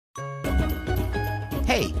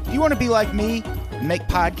Hey, do you want to be like me and make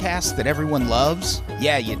podcasts that everyone loves?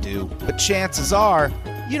 Yeah, you do. But chances are,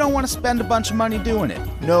 you don't want to spend a bunch of money doing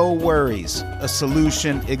it. No worries. A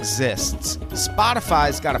solution exists.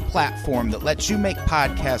 Spotify's got a platform that lets you make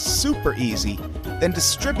podcasts super easy, then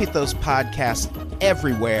distribute those podcasts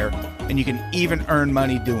everywhere, and you can even earn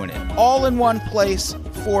money doing it. All in one place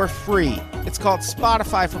for free. It's called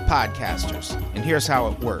Spotify for Podcasters, and here's how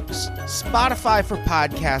it works. Spotify for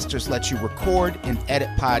Podcasters lets you record and edit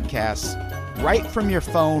podcasts right from your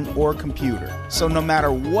phone or computer. So no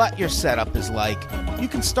matter what your setup is like, you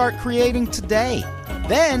can start creating today.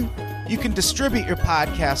 Then you can distribute your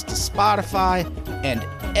podcast to Spotify and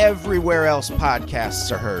everywhere else podcasts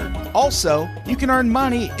are heard. Also, you can earn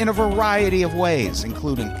money in a variety of ways,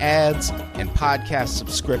 including ads and podcast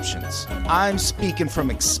subscriptions. I'm speaking from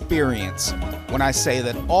experience when I say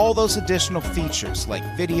that all those additional features like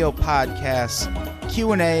video podcasts,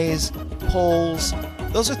 Q&As, polls,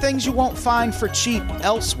 those are things you won't find for cheap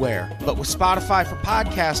elsewhere. But with Spotify for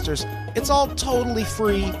Podcasters, it's all totally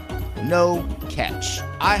free, no catch.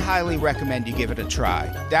 I highly recommend you give it a try.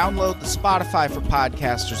 Download the Spotify for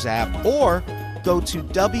Podcasters app or go to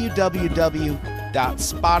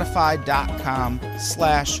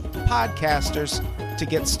www.spotify.com/podcasters to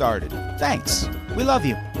get started. Thanks. We love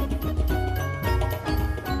you.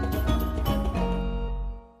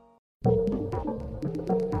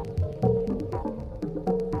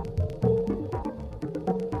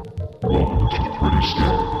 Welcome to Pretty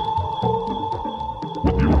Scary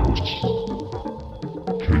with your hosts,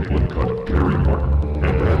 Caitlin Cutt, Gary Martin,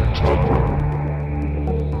 and Todd Brown.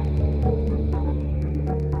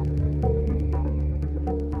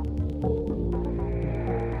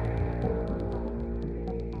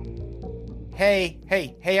 Hey,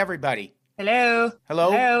 everybody. Hello.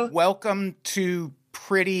 Hello. Welcome to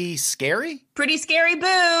Pretty Scary? Pretty Scary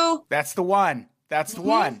Boo. That's the one. That's the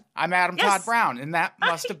one. I'm Adam Yes. Todd Brown, and that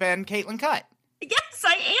must have been Caitlin Cutt. Yes,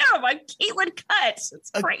 I am. I'm Caitlin Cutt. It's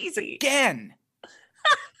crazy.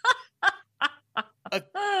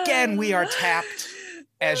 Again, we are tapped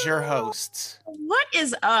as your hosts. What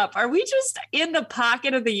is up? Are we just in the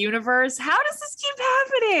pocket of the universe? How does this keep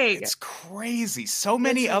happening? It's crazy. So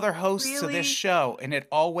many It's other hosts of really- this show, and it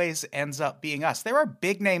always ends up being us. There are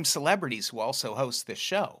big-name celebrities who also host this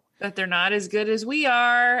show. That they're not as good as we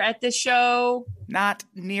are at this show. Not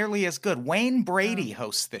nearly as good. Wayne Brady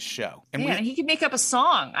hosts this show. And Man, he can make up a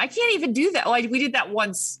song. I can't even do that. We did that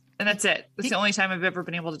once, and that's it. That's the only time I've ever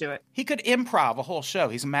been able to do it. he could improv a whole show.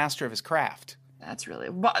 He's a master of his craft. That's really.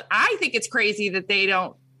 But I think it's crazy that they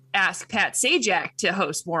don't ask Pat Sajak to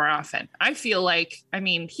host more often. I feel like,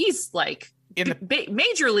 he's like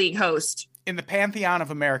major league host. In the pantheon of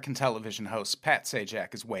American television hosts, Pat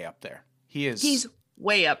Sajak is way up there. He's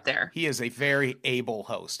way up there. He is a very able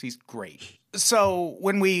host. He's great. So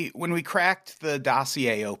when we cracked the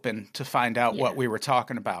dossier open to find out what we were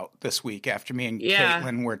talking about this week after me and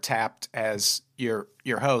Caitlin were tapped as your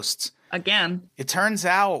hosts, again, it turns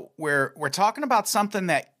out we're talking about something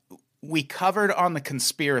that we covered on the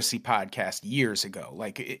Conspiracy podcast years ago,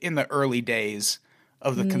 like in the early days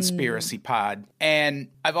of the Conspiracy Pod. And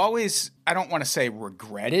I've always, I don't want to say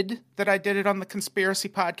regretted that I did it on the Conspiracy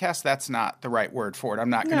Podcast. That's not the right word for it. I'm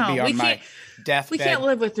not going to be on my deathbed. We can't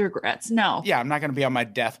live with regrets. No. Yeah, I'm not going to be on my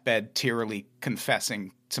deathbed tearily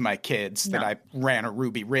confessing to my kids that I ran a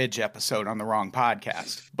Ruby Ridge episode on the wrong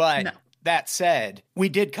podcast. But that said, we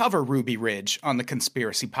did cover Ruby Ridge on the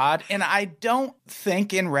Conspiracy Pod, and I don't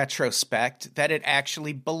think in retrospect that it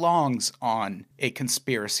actually belongs on a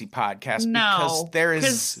conspiracy podcast because there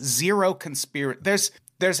is zero conspiracy.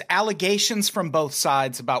 There's allegations from both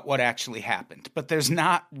sides about what actually happened, but there's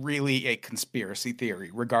not really a conspiracy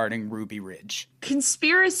theory regarding Ruby Ridge.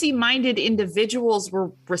 Conspiracy-minded individuals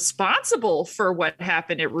were responsible for what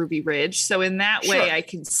happened at Ruby Ridge. So in that way, I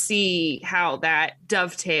can see how that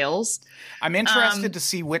dovetails. I'm interested to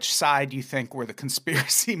see which side you think were the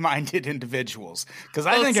conspiracy-minded individuals. Because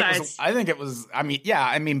I think it was,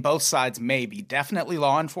 both sides maybe. Definitely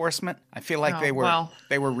law enforcement. I feel like they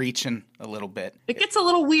were reaching a little bit. It gets a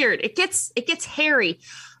little weird. It gets hairy.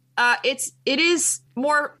 It is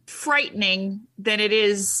more frightening than it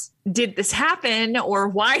is, did this happen or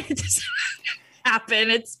why did this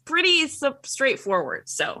happen? It's pretty straightforward.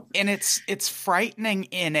 So, and it's frightening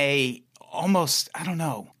in a almost, I don't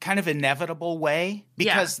know, kind of inevitable way,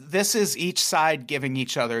 because this is each side giving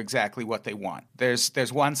each other exactly what they want.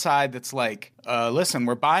 There's one side that's like, listen,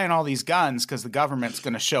 we're buying all these guns because the government's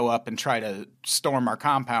going to show up and try to storm our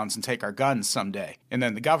compounds and take our guns someday. And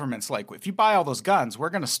then the government's like, if you buy all those guns, we're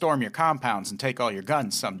going to storm your compounds and take all your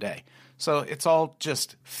guns someday. So it's all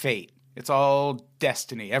just fate. It's all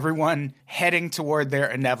destiny. Everyone heading toward their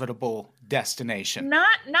inevitable destination.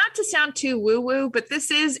 Not to sound too woo-woo, but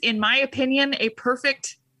this is, in my opinion, a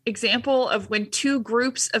perfect example of when two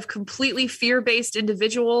groups of completely fear-based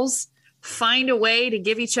individuals find a way to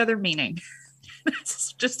give each other meaning.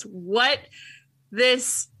 That's just what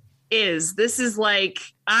this is. This is like,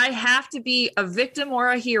 I have to be a victim or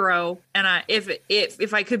a hero, and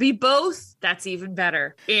if I could be both, that's even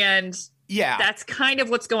better. And yeah, that's kind of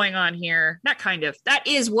what's going on here. Not kind of. That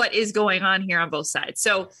is what is going on here on both sides.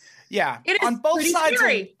 So yeah, it is on both sides.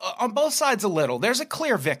 scary. On both sides, a little. There's a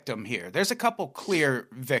clear victim here. There's a couple clear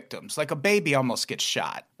victims. Like a baby almost gets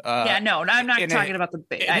shot. I'm not talking about the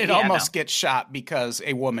baby. It almost gets shot because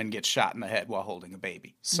a woman gets shot in the head while holding a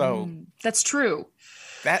baby. So that's true.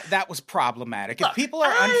 That was problematic. Look, if people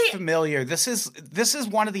are unfamiliar, this is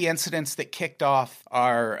one of the incidents that kicked off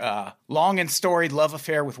our long and storied love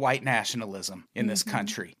affair with white nationalism in this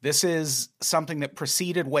country. This is something that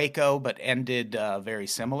preceded Waco but ended very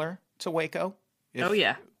similar to Waco. Oh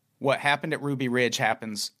yeah. What happened at Ruby Ridge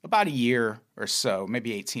happens about a year or so,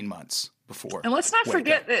 maybe 18 months before. And let's not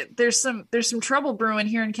forget that there's some trouble brewing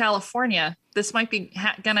here in California. This might be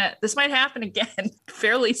this might happen again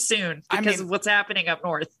fairly soon because of what's happening up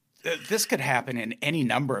north. This could happen in any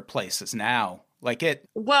number of places now. Like it.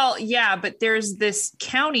 Well, yeah, but there's this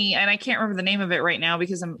county, and I can't remember the name of it right now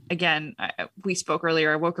because we spoke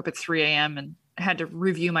earlier. I woke up at 3 a.m. and had to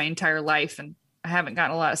review my entire life, and I haven't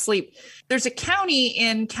gotten a lot of sleep. There's a county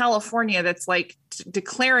in California that's like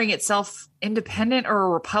declaring itself independent or a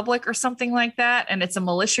republic or something like that, and it's a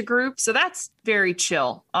militia group. So that's very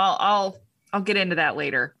chill. I'll get into that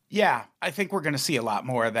later. Yeah, I think we're going to see a lot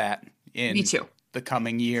more of that in the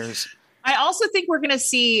coming years. I also think we're going to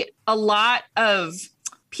see a lot of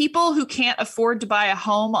people who can't afford to buy a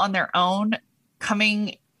home on their own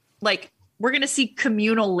coming. Like, we're going to see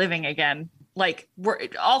communal living again. Like, we're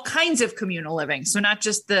all kinds of communal living. So not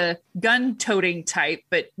just the gun-toting type,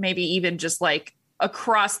 but maybe even just like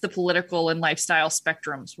across the political and lifestyle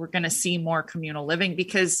spectrums, we're going to see more communal living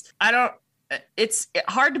because it's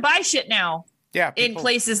hard to buy shit now. Yeah, in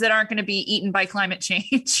places that aren't going to be eaten by climate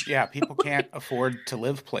change. Yeah, people can't afford to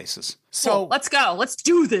live places. So well, let's go. Let's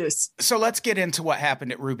do this. So let's get into what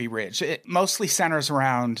happened at Ruby Ridge. It mostly centers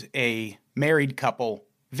around a married couple,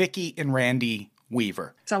 Vicky and Randy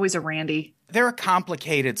Weaver. It's always a Randy. They're a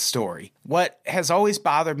complicated story. What has always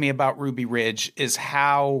bothered me about Ruby Ridge is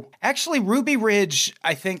how, actually Ruby Ridge,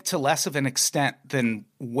 I think to less of an extent than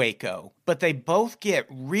Waco, but they both get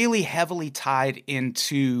really heavily tied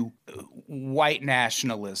into white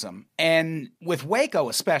nationalism. And with Waco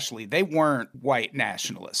especially, they weren't white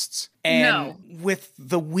nationalists. And with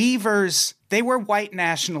the Weavers, they were white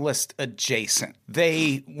nationalist adjacent.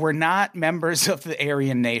 They were not members of the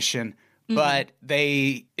Aryan Nation. But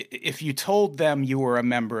if you told them you were a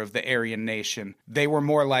member of the Aryan Nation, they were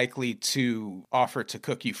more likely to offer to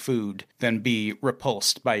cook you food than be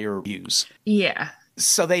repulsed by your views. Yeah.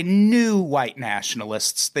 So they knew white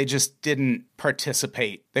nationalists. They just didn't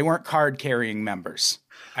participate. They weren't card-carrying members,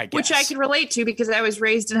 I guess. Which I can relate to because I was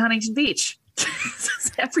raised in Huntington Beach.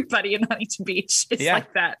 Everybody in Huntington Beach is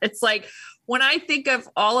like that. It's like, when I think of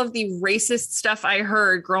all of the racist stuff I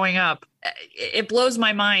heard growing up, it blows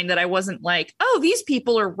my mind that I wasn't like, oh, these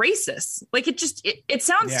people are racist. Like it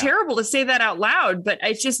sounds terrible to say that out loud, but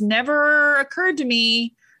it just never occurred to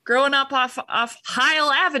me growing up off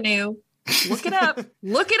Heil Avenue. Look it up.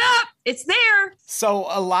 Look it up. It's there. So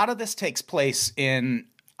a lot of this takes place in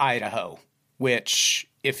Idaho, which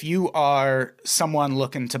if you are someone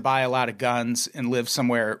looking to buy a lot of guns and live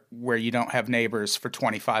somewhere where you don't have neighbors for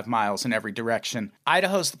 25 miles in every direction,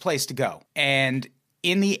 Idaho's the place to go. And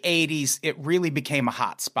in the 80s, it really became a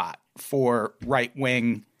hot spot for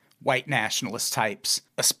right-wing white nationalist types,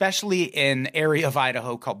 especially in an area of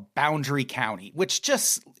Idaho called Boundary County, which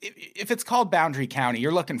just, if it's called Boundary County,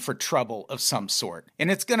 you're looking for trouble of some sort.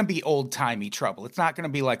 And it's going to be old-timey trouble. It's not going to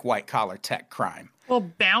be like white-collar tech crime. Well,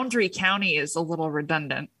 Boundary County is a little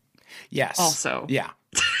redundant. Yes. Also. Yeah.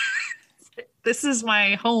 This is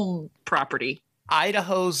my home property.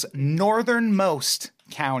 Idaho's northernmost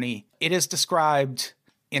county. It is described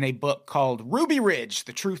in a book called Ruby Ridge,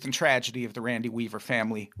 The Truth and Tragedy of the Randy Weaver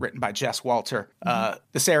Family, written by Jess Walter.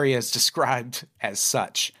 This area is described as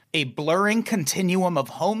such: a blurring continuum of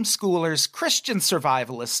homeschoolers, Christian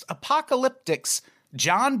survivalists, apocalyptics,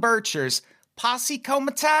 John Birchers, Posse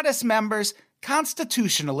Comitatus members,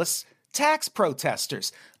 constitutionalists, tax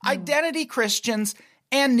protesters, identity Christians,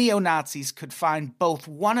 and neo-Nazis could find both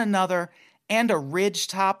one another and a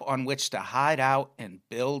ridgetop on which to hide out and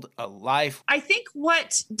build a life. I think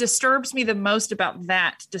what disturbs me the most about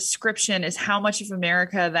that description is how much of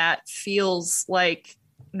America that feels like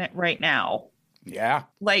right now. Yeah.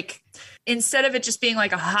 Like, instead of it just being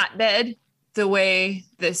like a hotbed, the way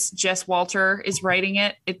this Jess Walter is writing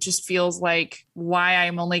it, it just feels like why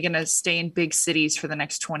I'm only going to stay in big cities for the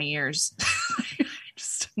next 20 years.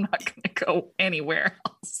 I'm not going to go anywhere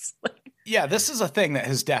else. Yeah, this is a thing that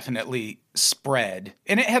has definitely spread,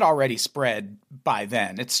 and it had already spread by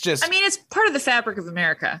then. It's just, I mean, it's part of the fabric of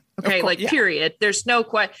America. Okay. Of course, Period. There's no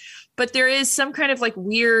question, but there is some kind of like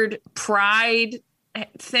weird pride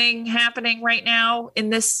thing happening right now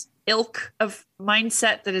in this ilk of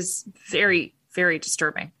mindset that is very, very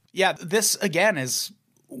disturbing. Yeah, this again is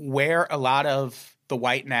where a lot of the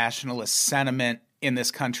white nationalist sentiment in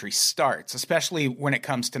this country starts, especially when it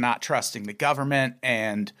comes to not trusting the government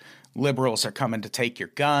and liberals are coming to take your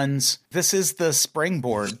guns. This is the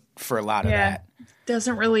springboard for a lot of that.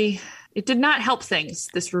 It did not help things,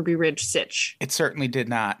 this Ruby Ridge sitch. It certainly did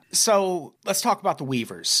not. So let's talk about the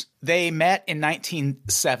Weavers. They met in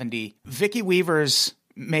 1970. Vicki Weaver's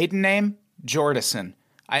maiden name, Jordison.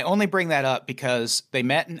 I only bring that up because they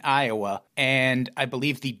met in Iowa, and I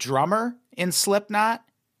believe the drummer in Slipknot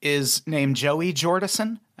is named Joey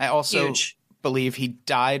Jordison. I also believe he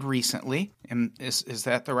died recently. And is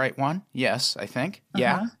that the right one? Yes, I think.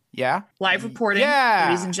 Yeah. Yeah. Live reporting,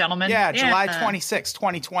 ladies and gentlemen. Yeah, July 26,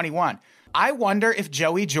 2021. I wonder if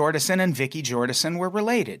Joey Jordison and Vicki Jordison were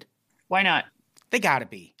related. Why not? They gotta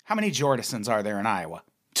be. How many Jordisons are there in Iowa?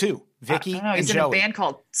 2. Vicki and he's Joey. in a band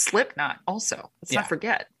called Slipknot also. Let's not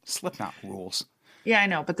forget. Slipknot rules. Yeah, I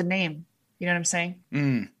know, but the name, you know what I'm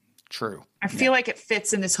saying? True. I feel like it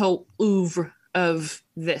fits in this whole oeuvre of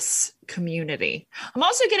this community. I'm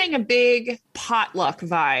also getting a big potluck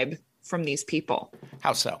vibe from these people.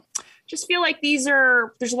 How so? Just feel like there's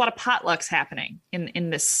a lot of potlucks happening in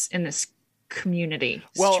this community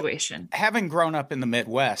situation. Having grown up in the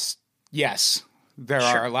Midwest, yes, there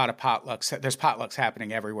are a lot of potlucks. There's potlucks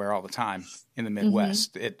happening everywhere all the time in the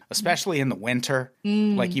Midwest, especially in the winter.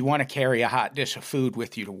 Like, you want to carry a hot dish of food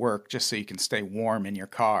with you to work just so you can stay warm in your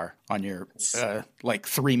car on your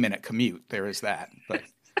 3-minute commute. There is that. But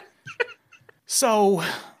so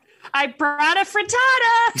I brought a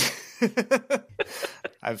frittata.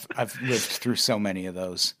 I've lived through so many of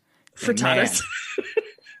those. Frittatas.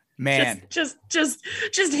 Man. Just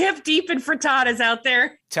hip deep in frittatas out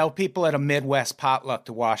there. Tell people at a Midwest potluck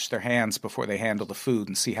to wash their hands before they handle the food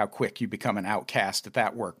and see how quick you become an outcast at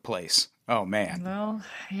that workplace. Oh, man. Well,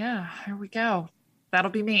 yeah, here we go.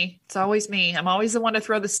 That'll be me. It's always me. I'm always the one to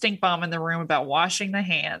throw the stink bomb in the room about washing the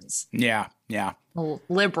hands. Yeah.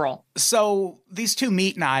 Liberal. So these two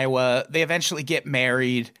meet in Iowa. They eventually get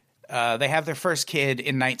married. They have their first kid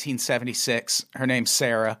in 1976. Her name's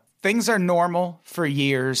Sarah. Things are normal for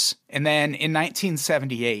years. And then in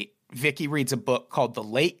 1978, Vicki reads a book called The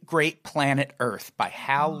Late Great Planet Earth by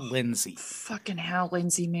Hal Lindsey. Fucking Hal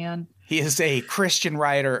Lindsey, man. He is a Christian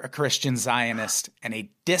writer, a Christian Zionist, and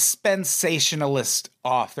a dispensationalist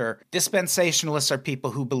author. Dispensationalists are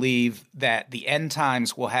people who believe that the end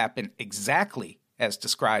times will happen exactly as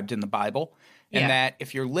described in the Bible, and that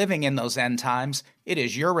if you're living in those end times, it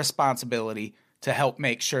is your responsibility to help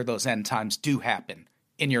make sure those end times do happen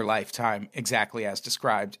in your lifetime, exactly as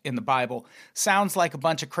described in the Bible. Sounds like a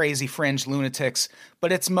bunch of crazy fringe lunatics,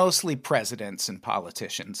 but it's mostly presidents and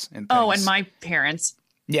politicians and things. Oh, and my parents.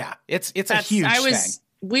 Yeah, it's a huge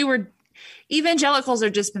thing. Evangelicals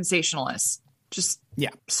are dispensationalists.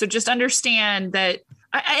 So just understand that.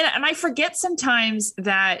 I forget sometimes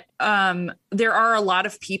that there are a lot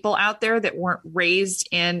of people out there that weren't raised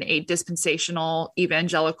in a dispensational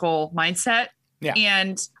evangelical mindset. Yeah.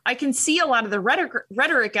 And I can see a lot of the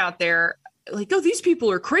rhetoric out there like, oh, these people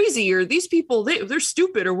are crazy, or these people, they're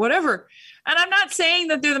stupid, or whatever. And I'm not saying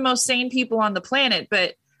that they're the most sane people on the planet,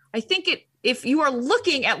 but I think if you are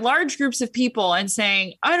looking at large groups of people and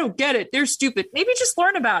saying, I don't get it, they're stupid, maybe just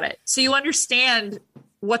learn about it so you understand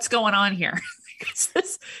what's going on here.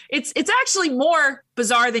 It's actually more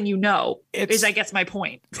bizarre than you know, is I guess my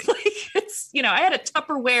point. I had a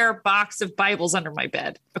Tupperware box of Bibles under my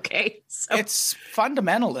bed. Okay. So. It's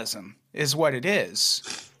fundamentalism is what it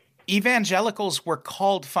is. Evangelicals were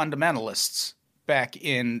called fundamentalists back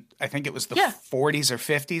in, I think it was the 40s or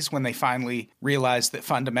 50s when they finally realized that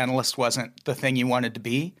fundamentalist wasn't the thing you wanted to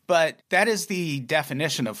be. But that is the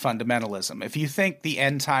definition of fundamentalism. If you think the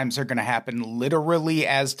end times are going to happen literally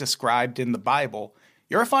as described in the Bible,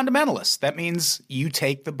 you're a fundamentalist. That means you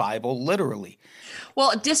take the Bible literally.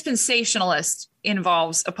 Well, a dispensationalist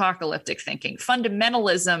involves apocalyptic thinking.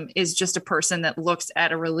 Fundamentalism is just a person that looks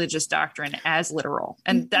at a religious doctrine as literal.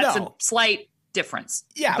 And that's a slight difference.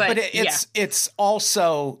 Yeah, but it's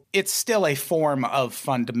also, it's still a form of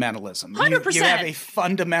fundamentalism. 100%. You have a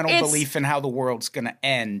fundamental belief in how the world's going to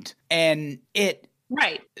end. And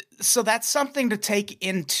right. So that's something to take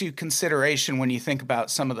into consideration when you think about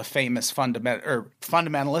some of the famous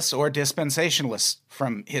fundamentalists or dispensationalists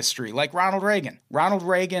from history, like Ronald Reagan. Ronald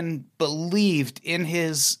Reagan believed in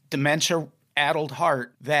his dementia-addled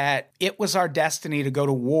heart that it was our destiny to go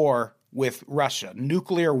to war with Russia,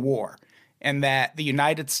 nuclear war, and that the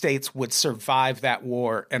United States would survive that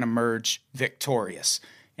war and emerge victorious.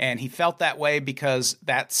 And he felt that way because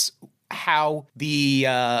that's how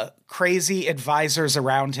the crazy advisors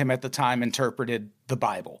around him at the time interpreted the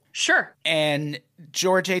Bible. Sure. And not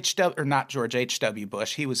George H.W.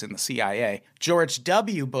 Bush, he was in the CIA. George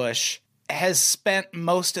W. Bush has spent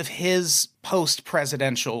most of his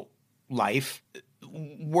post-presidential life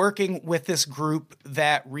working with this group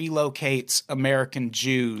that relocates American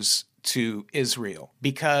Jews to Israel,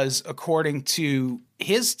 because according to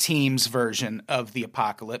his team's version of the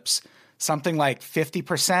apocalypse, something like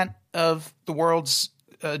 50% of the world's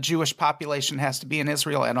Jewish population has to be in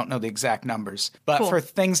Israel. I don't know the exact numbers, but for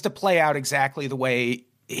things to play out exactly the way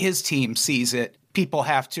his team sees it, people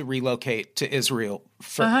have to relocate to Israel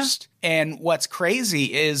first. And what's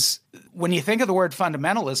crazy is when you think of the word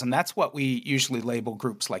fundamentalism, that's what we usually label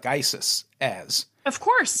groups like ISIS as. Of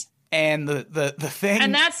course. And the thing,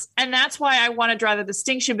 and that's why I want to draw the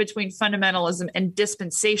distinction between fundamentalism and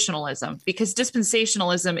dispensationalism, because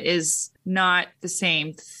dispensationalism is not the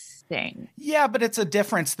same thing. Yeah, but it's a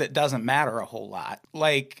difference that doesn't matter a whole lot.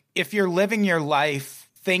 Like, if you're living your life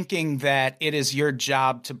thinking that it is your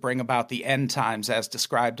job to bring about the end times as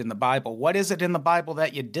described in the Bible, what is it in the Bible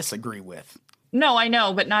that you disagree with? No, I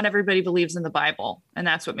know, but not everybody believes in the Bible, and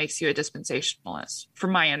that's what makes you a dispensationalist,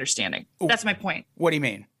 from my understanding. That's my point. What do you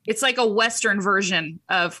mean? It's like a Western version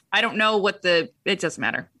of, I don't know what it doesn't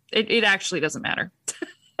matter. It actually doesn't matter.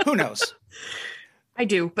 Who knows? I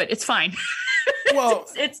do, but it's fine. Well,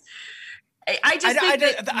 I just think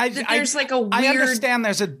that there's like a weird... I understand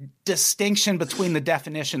there's a distinction between the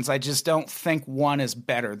definitions. I just don't think one is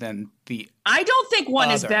better than the I don't think one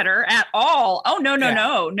other. Is better at all. Oh, no.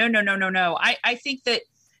 I think that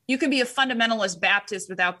you can be a fundamentalist Baptist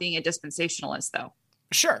without being a dispensationalist, though.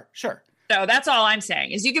 Sure. So that's all I'm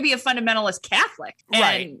saying, is you could be a fundamentalist Catholic.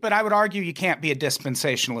 Right, but I would argue you can't be a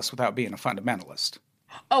dispensationalist without being a fundamentalist.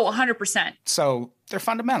 Oh, 100%. So they're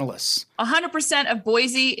fundamentalists. 100% of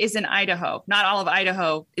Boise is in Idaho. Not all of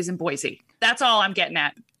Idaho is in Boise. That's all I'm getting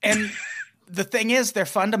at. And the thing is, they're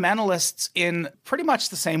fundamentalists in pretty much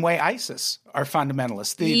the same way ISIS are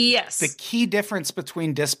fundamentalists. The key difference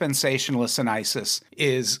between dispensationalists and ISIS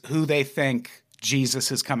is who they think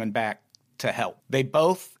Jesus is coming back to help. They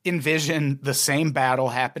both envision the same battle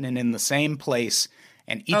happening in the same place,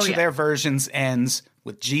 and each of their versions ends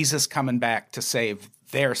with Jesus coming back to save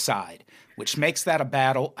their side, which makes that a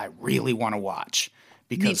battle I really want to watch,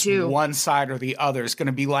 because one side or the other is going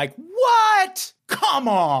to be like, what? Come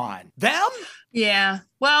on, them? Yeah.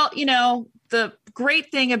 Well, the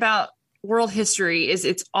great thing about world history is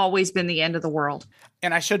it's always been the end of the world.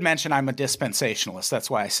 And I should mention I'm a dispensationalist. That's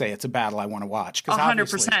why I say it's a battle I want to watch.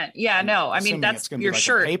 100%. Yeah, no. I mean, that's your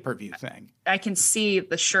shirt. A pay-per-view thing. I can see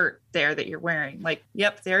the shirt there that you're wearing. Like,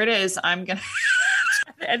 yep, there it is. I'm going to...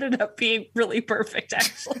 It ended up being really perfect,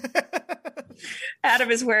 actually. Adam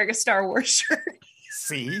is wearing a Star Wars shirt.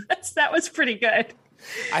 See? That was pretty good.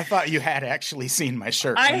 I thought you had actually seen my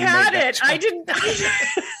shirt. I had it. I didn't.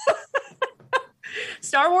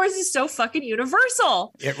 Star Wars is so fucking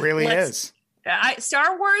universal. It really is.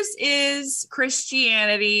 Star Wars is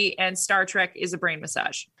Christianity and Star Trek is a brain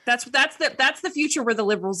massage. That's the future where the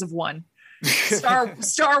liberals have won.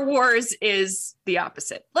 Star Wars is the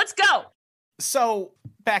opposite. Let's go. So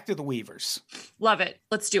back to the Weavers. Love it.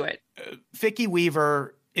 Let's do it. Vicki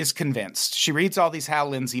Weaver is convinced. She reads all these Hal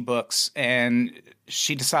Lindsey books and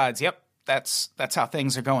she decides, yep, that's how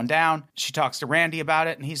things are going down. She talks to Randy about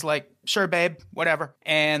it and he's like, sure, babe, whatever.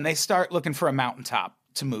 And they start looking for a mountaintop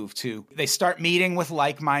to move to. They start meeting with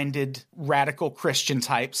like-minded radical Christian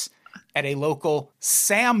types at a local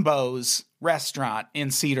Sambo's restaurant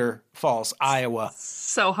in Cedar Falls, Iowa.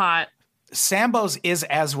 So hot. Sambo's is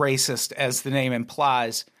as racist as the name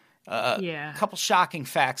implies. A couple shocking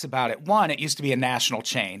facts about it. One, it used to be a national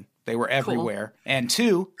chain. They were everywhere. Cool. And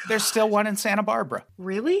two, there's still one in Santa Barbara.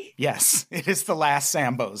 Really? Yes. It is the last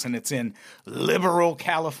Sambo's, and it's in liberal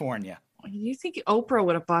California. You think Oprah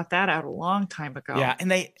would have bought that out a long time ago? Yeah, and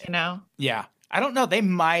they, you know, yeah, I don't know. They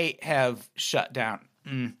might have shut down.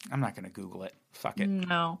 I'm not going to Google it. Fuck it.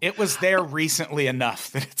 no. It was there recently enough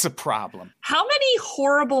that it's a problem. How many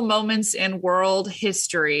horrible moments in world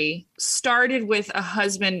history started with a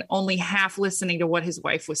husband only half listening to what his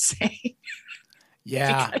wife was saying?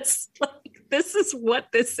 Yeah. Because, like, this is what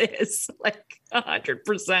this is, like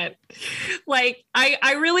 100%. Like,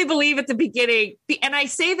 I really believe at the beginning, and I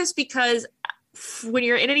say this because when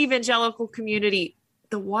you're in an evangelical community,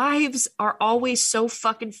 the wives are always so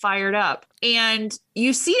fucking fired up. And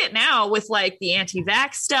you see it now with like the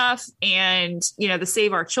anti-vax stuff and, you know, the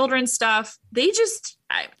Save Our Children stuff. They just,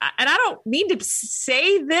 and I don't mean to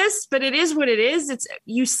say this, but it is what it is. It's,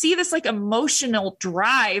 you see this like emotional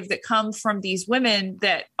drive that comes from these women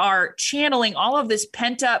that are channeling all of this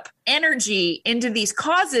pent up energy into these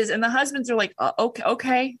causes. And the husbands are like,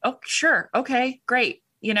 okay. Oh, sure. Okay, great.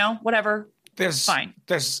 You know, whatever. There's fine.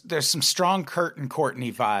 There's some strong Kurt and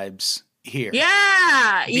Courtney vibes here.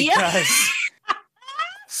 Yeah. Because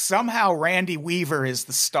somehow Randy Weaver is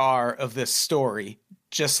the star of this story,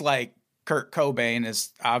 just like Kurt Cobain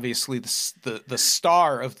is obviously the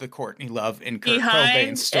star of the Courtney Love and Kurt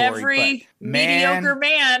Cobain story. Every mediocre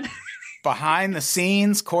man. Behind the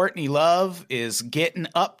scenes, Courtney Love is getting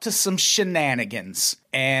up to some shenanigans.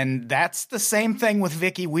 And that's the same thing with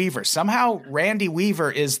Vicki Weaver. Somehow Randy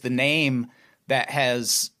Weaver is the name that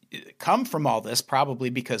has come from all this, probably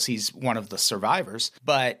because he's one of the survivors.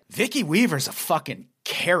 But Vicki Weaver's a fucking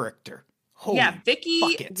character. Holy Vicki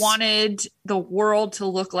buckets. wanted the world to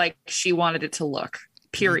look like she wanted it to look.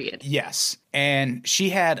 Period. Yes. And she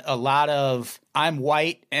had a lot of I'm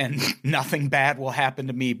white and nothing bad will happen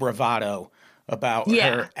to me bravado about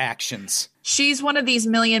her actions. She's one of these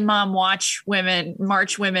Million Mom March women.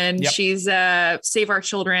 Yep. She's Save Our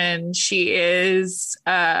Children. She is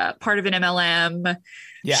part of an MLM.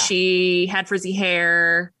 Yeah. She had frizzy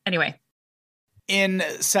hair. Anyway. In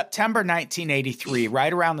September 1983,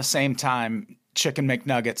 right around the same time Chicken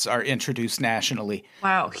McNuggets are introduced nationally.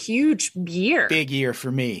 Wow, huge year. Big year for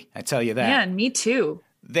me, I tell you that. Yeah, and me too.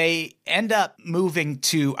 They end up moving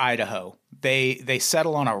to Idaho. They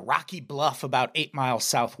settle on a rocky bluff about 8 miles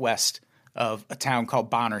southwest of a town called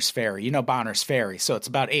Bonners Ferry. You know Bonners Ferry, so it's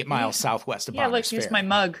about 8 miles southwest of Bonners Ferry. Yeah, look, here's my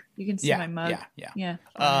mug. You can see my mug. Yeah.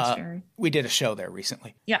 Bonners Ferry. We did a show there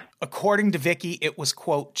recently. Yeah. According to Vicki, it was,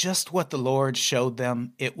 quote, just what the Lord showed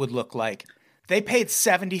them it would look like. They paid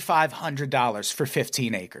 $7,500 for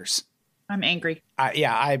 15 acres. I'm angry.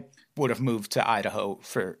 I would have moved to Idaho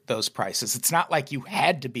for those prices. It's not like you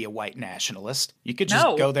had to be a white nationalist. You could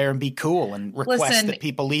just go there and be cool and request that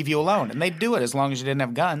people leave you alone. And they'd do it as long as you didn't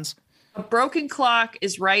have guns. A broken clock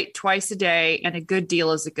is right twice a day, and a good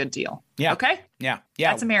deal is a good deal. Yeah. Okay? Yeah.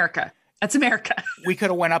 That's America. That's America. We could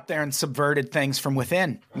have went up there and subverted things from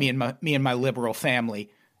within, me and my liberal family.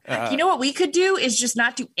 You know what we could do is just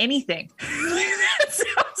not do anything. That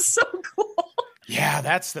sounds so cool. Yeah,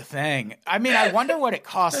 that's the thing. I mean, I wonder what it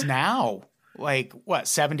costs now. Like, what,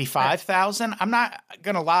 75,000? I'm not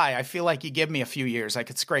going to lie. I feel like you give me a few years, I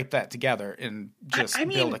could scrape that together and just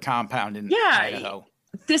build a compound in Idaho.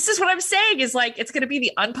 This is what I'm saying is like, it's going to be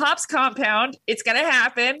the Unpops compound. It's going to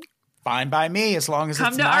happen. Fine by me, as long as Come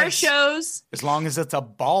it's to nice. our shows. As long as it's a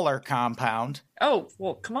baller compound. Oh,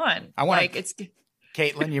 well, come on. I want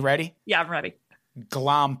Caitlin, you ready? Yeah, I'm ready.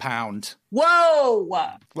 Glompound. Whoa!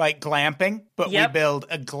 Like glamping, but we build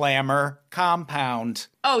a glamour compound.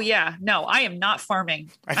 Oh, yeah. No, I am not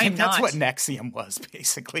farming. I think that's what Nexium was,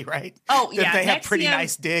 basically, right? Oh, Didn't they have pretty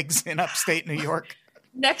nice digs in upstate New York?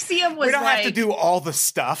 Nexium was we don't have to do all the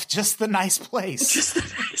stuff, just the nice place. Just the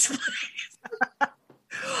nice place.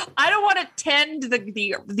 I don't want to tend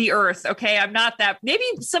the earth, okay? I'm not that. Maybe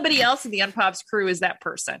somebody else in the Unpops crew is that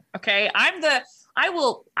person, okay? I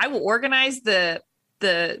will organize the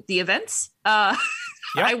events.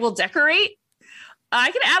 I will decorate.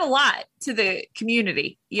 I can add a lot to the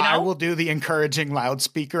community, you know? I will do the encouraging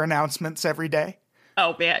loudspeaker announcements every day.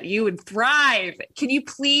 Oh man, you would thrive. Can you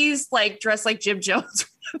please dress like Jim Jones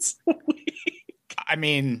once a week? I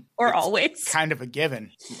mean, or always kind of a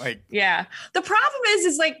given. Yeah. The problem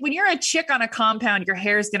is when you're a chick on a compound, your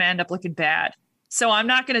hair is going to end up looking bad. So I'm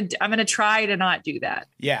going to try to not do that.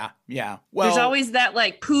 Yeah. Yeah. Well, there's always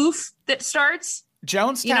that poof that starts.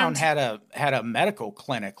 Jonestown had a medical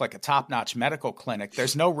clinic, like a top-notch medical clinic.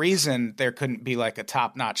 There's no reason there couldn't be a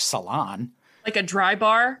top-notch salon. Like a dry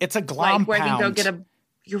bar? It's a glompound. Where I can go get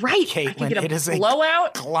you're right. Caitlin, I can get it is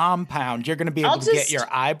blowout. A glompound. You're going to be able to get your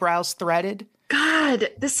eyebrows threaded. God,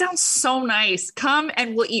 this sounds so nice. Come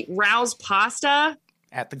and we'll eat Rao's pasta.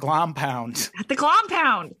 At the Glompound. At the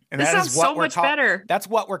Glompound. And this that sounds is what so much better. That's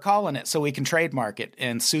what we're calling it, so we can trademark it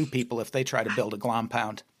and sue people if they try to build a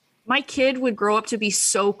Glompound. My kid would grow up to be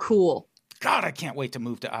so cool. God, I can't wait to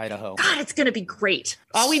move to Idaho. God, it's going to be great.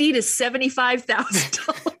 All we need is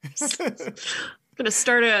 $75,000. I'm going to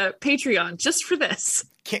start a Patreon just for this.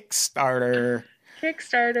 Kickstarter.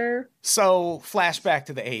 So, flashback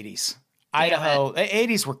to the 80s. Damn Idaho, the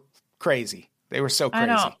 80s were crazy. They were so crazy. I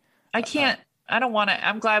know. I can't. I don't want to.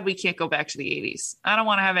 I'm glad we can't go back to the 80s. I don't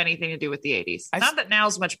want to have anything to do with the 80s. Not that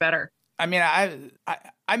now's much better. I mean,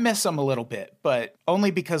 I miss them a little bit, but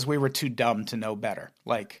only because we were too dumb to know better.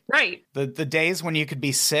 Like, right. The days when you could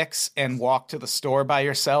be 6 and walk to the store by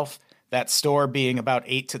yourself, that store being about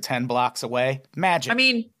 8 to 10 blocks away, magic. I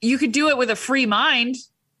mean, you could do it with a free mind.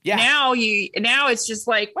 Yeah. Now it's just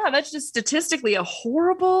like, wow, that's just statistically a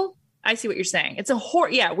horrible. I see what you're saying. It's a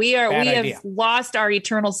Yeah, we have lost our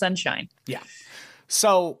eternal sunshine. Yeah.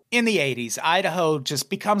 So in the 80s, Idaho just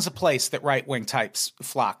becomes a place that right-wing types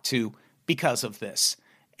flock to because of this.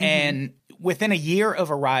 Mm-hmm. And within a year of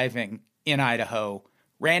arriving in Idaho,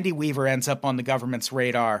 Randy Weaver ends up on the government's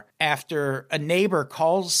radar after a neighbor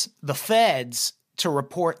calls the feds to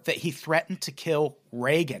report that he threatened to kill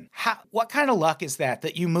Reagan. What kind of luck is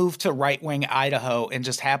that you move to right-wing Idaho and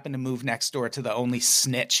just happen to move next door to the only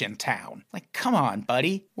snitch in town? Like, come on,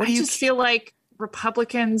 buddy. I just feel like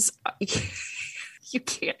Republicans,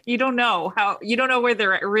 you don't know where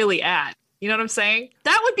they're really at. You know what I'm saying?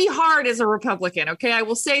 That would be hard as a Republican. Okay. I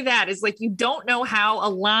will say that is like, you don't know how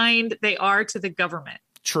aligned they are to the government.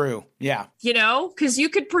 True. Yeah. You know, because you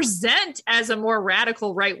could present as a more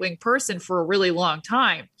radical right-wing person for a really long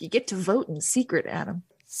time. You get to vote in secret, Adam.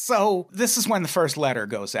 So this is when the first letter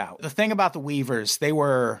goes out. The thing about the Weavers, they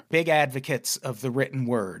were big advocates of the written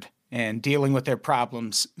word and dealing with their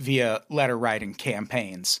problems via letter writing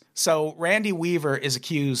campaigns. So Randy Weaver is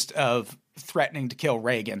accused of threatening to kill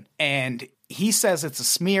Reagan, and he says it's a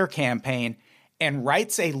smear campaign and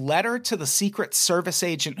writes a letter to the Secret Service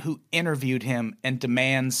agent who interviewed him and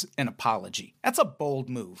demands an apology. That's a bold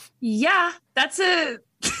move. Yeah, can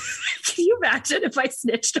you imagine if I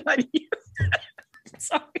snitched on you?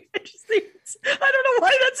 Sorry, I don't know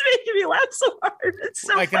why that's making me laugh so hard. It's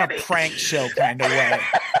so like funny. In a prank show kind of way.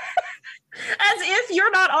 As if you're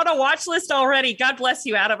not on a watch list already. God bless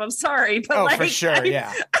you, Adam. I'm sorry. But for sure,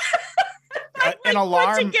 yeah. An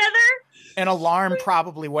alarm together. An alarm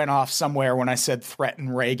probably went off somewhere when I said threaten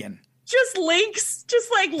Reagan. Just links,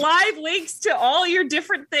 just like live links to all your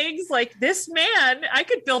different things. Like this man, I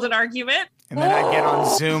could build an argument. And then I get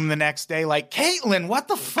on Zoom the next day like, Caitlin, what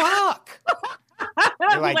the fuck?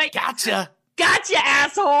 You're like, gotcha,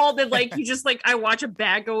 asshole. Then like, you just like, I watch a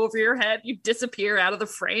bag go over your head. You disappear out of the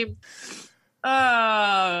frame.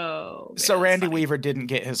 Oh. Man, so Randy Weaver didn't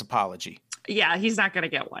get his apology. Yeah, he's not going to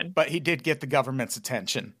get one. But he did get the government's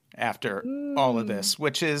attention after all of this,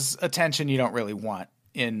 which is attention you don't really want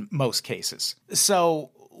in most cases. So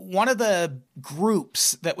one of the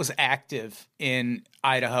groups that was active in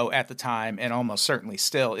Idaho at the time, and almost certainly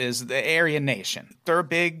still, is the Aryan Nation. They're a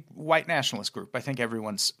big white nationalist group. I think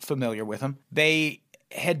everyone's familiar with them. They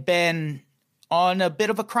had been on a bit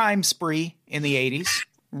of a crime spree in the 80s.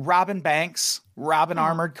 Robbing banks, robbing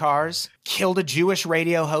armored cars, killed a Jewish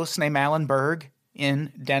radio host named Alan Berg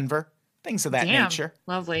in Denver, things of that nature.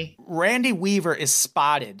 Lovely. Randy Weaver is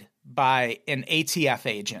spotted by an ATF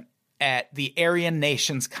agent at the Aryan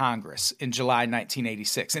Nations Congress in July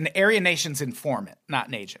 1986. An Aryan Nations informant, not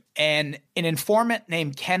an agent. And an informant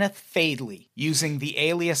named Kenneth Fadley, using the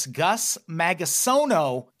alias Gus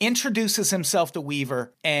Magasono, introduces himself to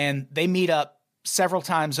Weaver, and they meet up several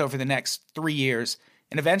times over the next 3 years.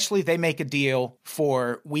 And eventually they make a deal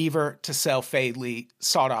for Weaver to sell Fadley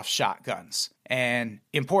sawed-off shotguns. And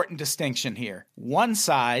important distinction here. One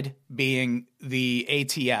side, being the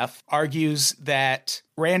ATF, argues that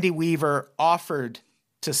Randy Weaver offered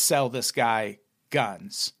to sell this guy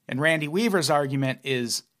guns. And Randy Weaver's argument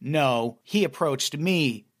is, no, he approached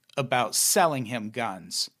me about selling him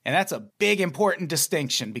guns. And that's a big, important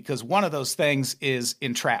distinction because one of those things is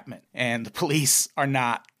entrapment. And the police are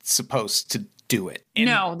not supposed to do it.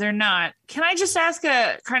 No, they're not. Can I just ask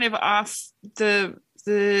a kind of off the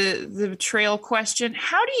trail question?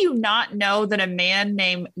 How do you not know that a man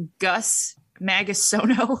named Gus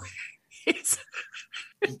Magasono is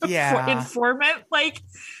informant? Like,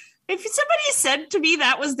 if somebody said to me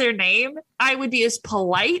that was their name, I would be as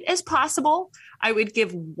polite as possible. I would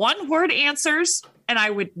give one-word answers, and I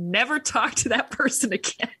would never talk to that person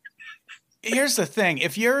again. Here's the thing.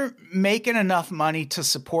 If you're making enough money to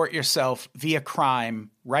support yourself via crime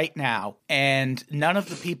right now, and none of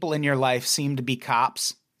the people in your life seem to be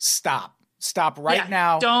cops, stop. Stop right Yeah,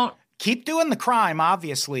 now. Don't. Keep doing the crime,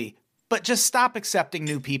 obviously, but just stop accepting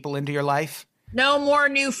new people into your life. No more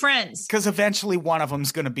new friends. Because eventually one of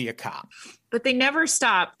them's going to be a cop. But they never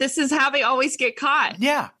stop. This is how they always get caught.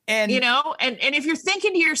 Yeah. And you know, and if you're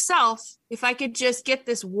thinking to yourself, if I could just get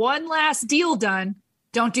this one last deal done,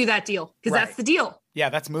 don't do that deal, because Right. that's the deal. yeah,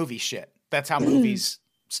 that's movie shit. That's how movies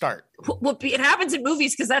start. Well, it happens in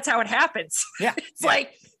movies because that's how it happens. Yeah. It's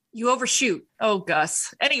like you overshoot. Oh,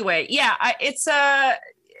 Gus. Anyway, yeah,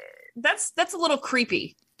 that's a little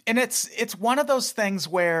creepy. And it's one of those things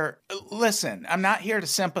where, listen, I'm not here to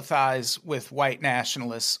sympathize with white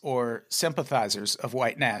nationalists or sympathizers of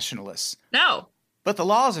white nationalists, No. but the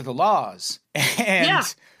laws are the laws. And Yeah.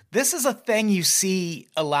 this is a thing you see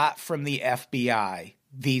a lot from the FBI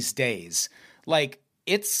these days. Like,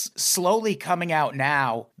 it's slowly coming out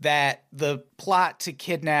now that the plot to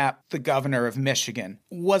kidnap the governor of Michigan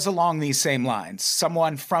was along these same lines.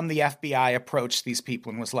 Someone from the FBI approached these people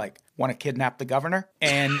and was like, want to kidnap the governor?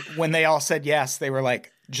 And when they all said yes, they were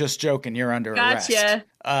like, just joking, you're under arrest.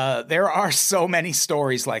 Gotcha. There are so many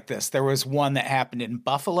stories like this. There was one that happened in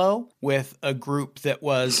Buffalo with a group that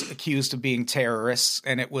was accused of being terrorists,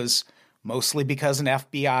 and it was mostly because an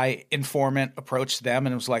FBI informant approached them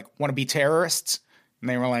and was like, want to be terrorists? And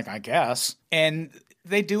they were like, I guess. And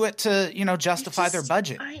they do it to, justify their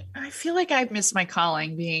budget. I feel like I missed my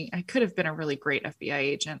calling. I could have been a really great FBI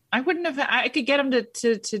agent. I could get him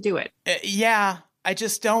to do it. Yeah, I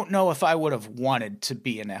just don't know if I would have wanted to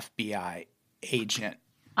be an FBI agent.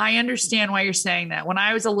 I understand why you're saying that. When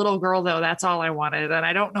I was a little girl, though, that's all I wanted. And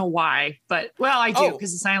I don't know why, but I do,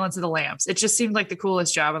 because the Silence of the Lambs. It just seemed like the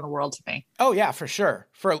coolest job in the world to me. Oh, yeah, for sure.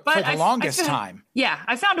 For the longest time. Yeah,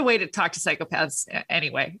 I found a way to talk to psychopaths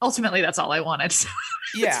anyway. Ultimately, that's all I wanted.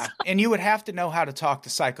 Yeah, and you would have to know how to talk to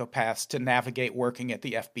psychopaths to navigate working at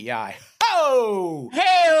the FBI. Oh!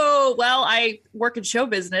 Hey, well, I work in show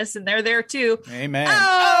business, and they're there too. Amen.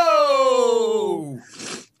 Oh!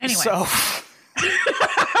 Anyway.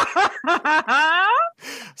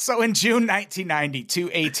 So in June 1990, two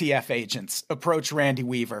ATF agents approach Randy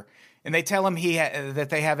Weaver, and they tell him that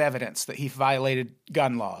they have evidence that he violated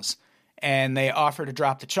gun laws, and they offer to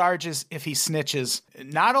drop the charges if he snitches.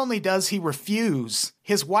 Not only does he refuse,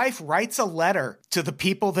 his wife writes a letter to the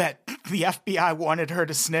people that the FBI wanted her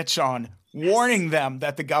to snitch on, warning them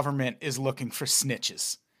that the government is looking for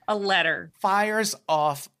snitches. A letter. Fires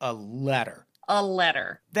off a letter. A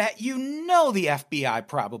letter that the FBI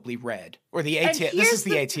probably read, or the ATF. This is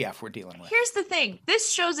the ATF we're dealing with. Here's the thing. This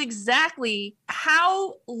shows exactly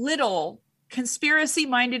how little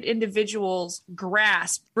conspiracy-minded individuals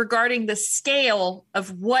grasp regarding the scale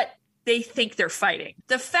of what they think they're fighting.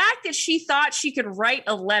 The fact that she thought she could write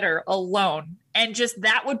a letter alone and just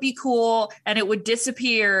that would be cool and it would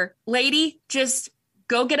disappear. Lady, just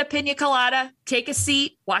go get a pina colada, take a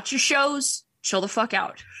seat, watch your shows, chill the fuck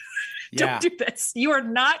out. Yeah. Don't do this. You are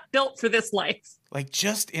not built for this life. Like,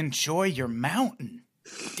 just enjoy your mountain.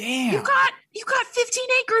 Damn. You got 15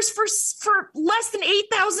 acres for less than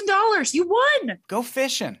 $8,000. You won. Go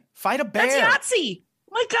fishing. Fight a bear. That's Yahtzee.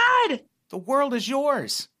 My God. The world is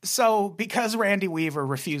yours. So, because Randy Weaver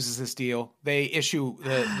refuses this deal, they issue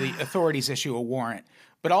the authorities issue a warrant.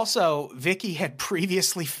 But also, Vicky had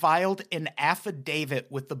previously filed an affidavit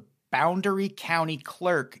with the Boundary County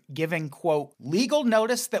clerk giving, quote, legal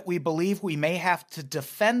notice that we believe we may have to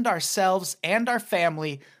defend ourselves and our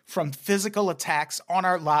family from physical attacks on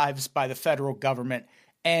our lives by the federal government,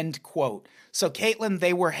 end quote. So, Caitlin,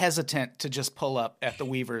 they were hesitant to just pull up at the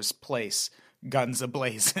Weaver's place, guns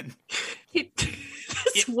a-blazing.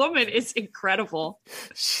 This woman is incredible.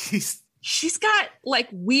 She's got like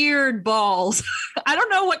weird balls. I don't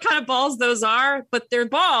know what kind of balls those are, but they're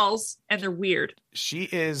balls and they're weird. She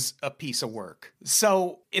is a piece of work.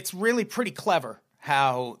 So it's really pretty clever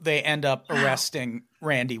how they end up arresting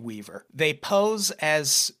Randy Weaver. They pose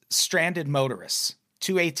as stranded motorists.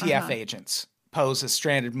 Two ATF agents pose as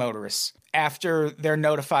stranded motorists after they're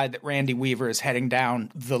notified that Randy Weaver is heading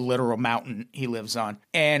down the literal mountain he lives on.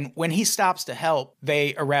 And when he stops to help,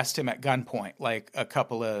 they arrest him at gunpoint, like a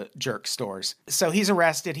couple of jerk stores. So he's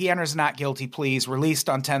arrested. He enters not guilty pleas, released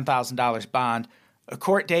on $10,000 bond. A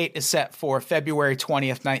court date is set for February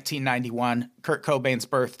 20th, 1991, Kurt Cobain's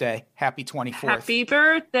birthday. Happy 24th. Happy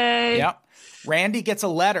birthday. Yep. Randy gets a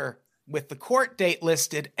letter with the court date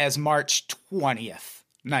listed as March 20th,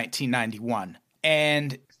 1991.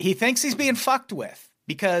 And he thinks he's being fucked with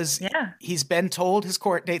because he's been told his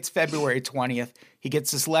court date's February 20th. He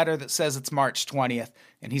gets this letter that says it's March 20th.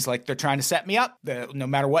 And he's like, they're trying to set me up. No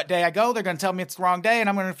matter what day I go, they're going to tell me it's the wrong day and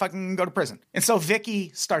I'm going to fucking go to prison. And so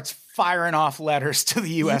Vicky starts firing off letters to the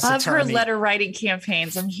U.S. Love attorney. her letter writing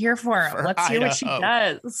campaigns. I'm here for them. Let's hear what she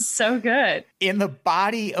does. This is so good. In the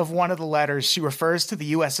body of one of the letters, she refers to the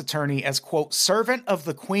U.S. attorney as, quote, servant of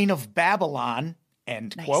the Queen of Babylon,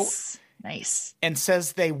 end quote. Nice. And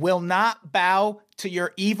says they will not bow to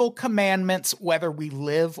your evil commandments, whether we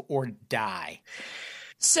live or die.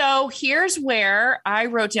 So here's where I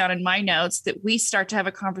wrote down in my notes that we start to have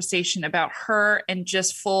a conversation about her and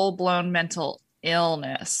just full-blown mental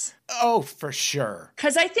illness. Oh, for sure.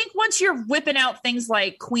 Because I think once you're whipping out things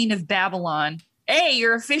like Queen of Babylon, A,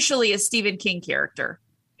 you're officially a Stephen King character.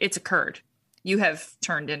 It's occurred. You have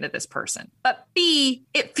turned into this person. But B,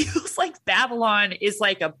 it feels like Babylon is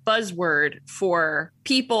like a buzzword for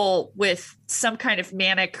people with some kind of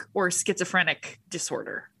manic or schizophrenic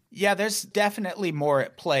disorder. Yeah, there's definitely more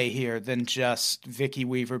at play here than just Vicky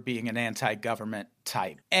Weaver being an anti-government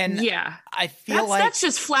type. And yeah, I feel like that's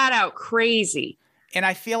just flat out crazy. And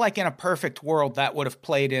I feel like in a perfect world, that would have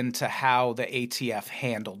played into how the ATF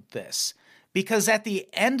handled this. Because at the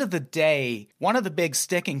end of the day, one of the big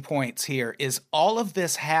sticking points here is all of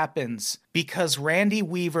this happens because Randy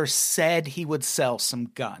Weaver said he would sell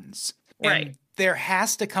some guns. Right. And there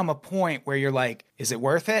has to come a point where you're like, is it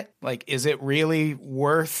worth it? Like, is it really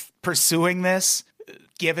worth pursuing this,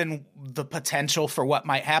 given the potential for what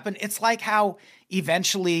might happen? It's like how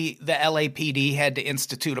eventually the LAPD had to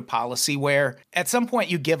institute a policy where at some point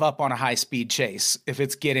you give up on a high-speed chase if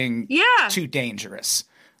it's getting too dangerous.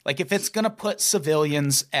 Like, if it's going to put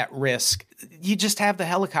civilians at risk, you just have the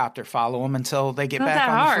helicopter follow them until they get back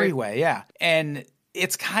on the freeway. Yeah. And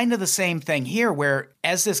it's kind of the same thing here where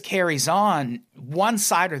as this carries on, one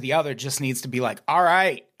side or the other just needs to be like, all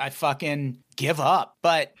right, I fucking give up.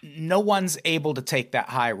 But no one's able to take that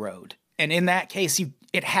high road. And in that case,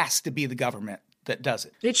 it has to be the government that does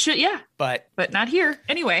it. It should, yeah. But not here.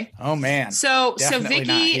 Anyway. Oh, man. So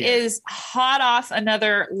Vicky is hot off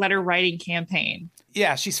another letter writing campaign.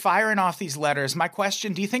 Yeah, she's firing off these letters. My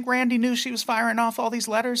question, do you think Randy knew she was firing off all these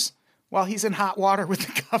letters while he's in hot water with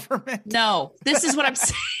the government? No, this is what I'm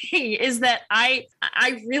saying is that I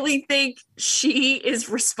really think she is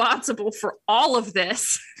responsible for all of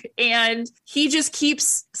this. And he just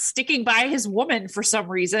keeps sticking by his woman for some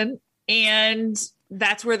reason. And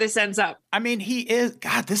that's where this ends up. I mean, he is,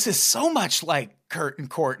 God, this is so much like Kurt and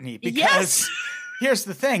Courtney because here's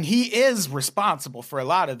the thing. He is responsible for a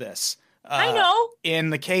lot of this. I know.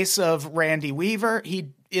 In the case of Randy Weaver,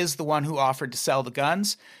 he is the one who offered to sell the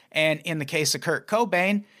guns. And in the case of Kurt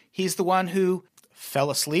Cobain, he's the one who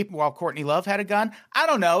fell asleep while Courtney Love had a gun. I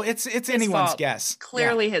don't know. It's anyone's guess.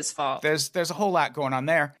 Clearly his fault. There's a whole lot going on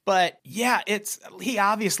there. But yeah, he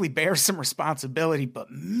obviously bears some responsibility,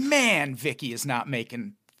 but man, Vicky is not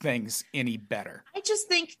making things any better. I just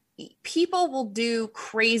think people will do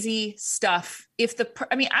crazy stuff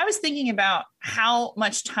I was thinking about how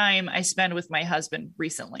much time I spend with my husband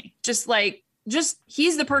recently. Just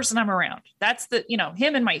he's the person I'm around. That's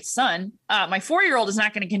him and my son. My 4-year-old is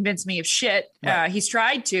not going to convince me of shit. Right. He's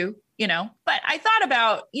tried to, but I thought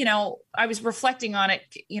about, I was reflecting on it,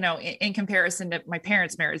 in comparison to my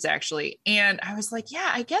parents' marriage actually. And I was like,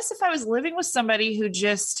 yeah, I guess if I was living with somebody who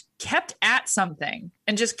just kept at something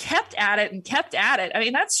and just kept at it and kept at it, I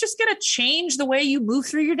mean, that's just going to change the way you move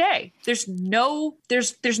through your day. There's no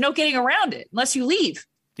getting around it unless you leave.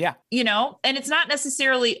 Yeah. And it's not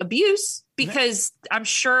necessarily abuse because I'm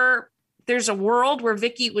sure there's a world where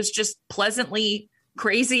Vicky was just pleasantly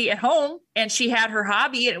crazy at home and she had her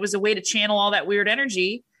hobby and it was a way to channel all that weird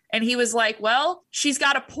energy. And he was like, well, she's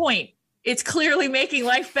got a point. It's clearly making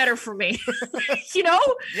life better for me.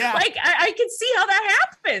 Yeah. Like I can see how that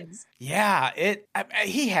happens. Yeah.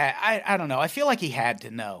 I don't know. I feel like he had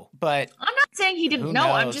to know, but I'm not saying he didn't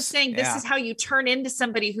know. I'm just saying this is how you turn into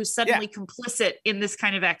somebody who's suddenly complicit in this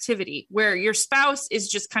kind of activity where your spouse is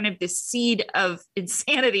just kind of this seed of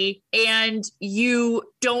insanity and you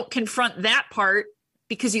don't confront that part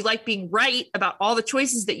because you like being right about all the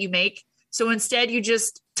choices that you make. So instead you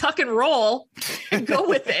just tuck and roll and go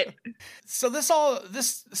with it. So this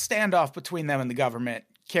standoff between them and the government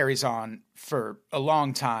carries on for a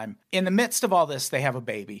long time. In the midst of all this, they have a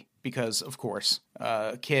baby because, of course,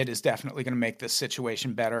 a kid is definitely going to make this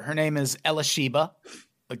situation better. Her name is Elisheba,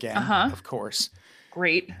 again, of course.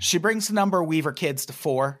 Great. She brings the number of Weaver kids to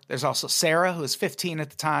 4. There's also Sarah, who is 15 at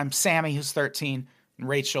the time, Sammy, who's 13, and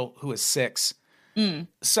Rachel, who is 6.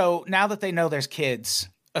 So now that they know there's kids,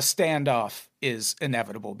 a standoff is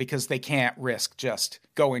inevitable because they can't risk just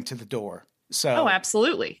going to the door So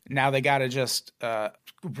absolutely. now they got to just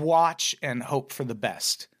watch and hope for the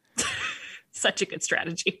best. Such a good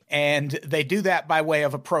strategy. And they do that by way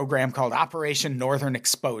of a program called Operation Northern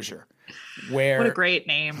Exposure. Where what a great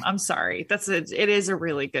name. I'm sorry. It is a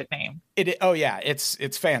really good name.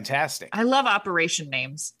 It's fantastic. I love operation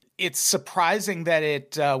names. It's surprising that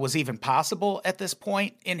it was even possible at this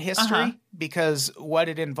point in history because what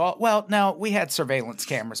it involved. Well, no, we had surveillance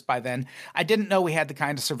cameras by then. I didn't know we had the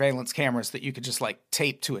kind of surveillance cameras that you could just like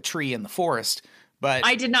tape to a tree in the forest. But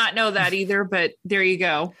I did not know that either, but there you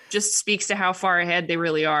go. Just speaks to how far ahead they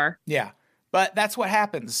really are. Yeah. But that's what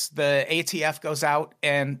happens. The ATF goes out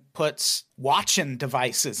and puts watching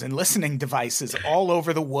devices and listening devices all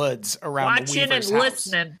over the woods around the Weaver's house.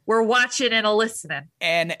 Listening. We're watching and listening.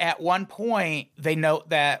 And at one point, they note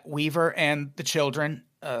that Weaver and the children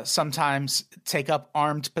sometimes take up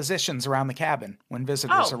armed positions around the cabin when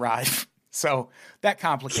visitors arrive. So that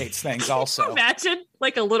complicates things also. Imagine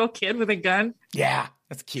like a little kid with a gun. Yeah,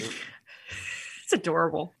 that's cute. It's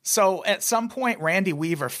adorable. So at some point, Randy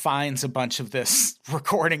Weaver finds a bunch of this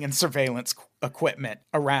recording and surveillance equipment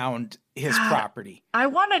around his property. I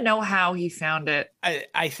want to know how he found it.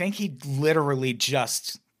 I think he literally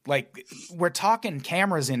just, like, we're talking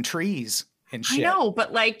cameras in trees and shit. I know,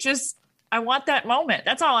 but like just... I want that moment.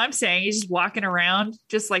 That's all I'm saying. He's just walking around,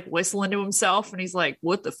 just like whistling to himself. And he's like,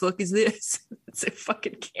 what the fuck is this? It's a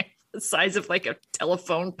fucking camera the size of like a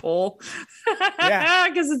telephone pole. Yeah.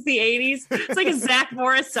 Because it's the 80s. It's like a Zach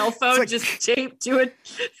Morris cell phone like, just taped to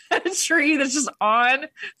a tree that's just on.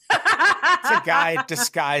 It's a guy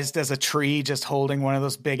disguised as a tree just holding one of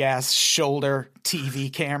those big ass shoulder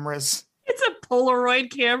TV cameras. It's a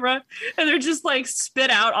Polaroid camera, and they're just like spit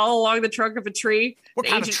out all along the trunk of a tree. What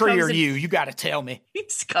kind of tree are you? You got to tell me. He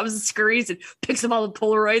just comes and scurries and picks up all the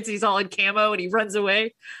Polaroids. And he's all in camo, and he runs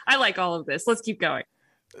away. I like all of this. Let's keep going.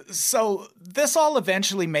 So this all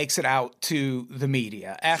eventually makes it out to the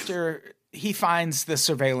media. After he finds the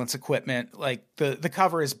surveillance equipment, like the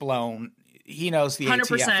cover is blown. He knows the 100%.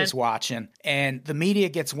 ATF is watching, and the media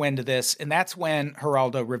gets wind of this, and that's when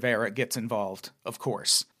Geraldo Rivera gets involved, of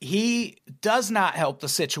course. He does not help the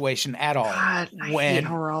situation at all. God, I hate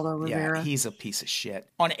Geraldo Rivera. Yeah, he's a piece of shit.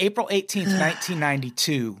 On April 18th,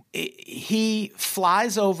 1992, he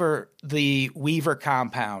flies over the Weaver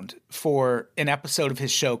compound for an episode of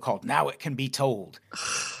his show called Now It Can Be Told.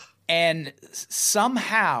 And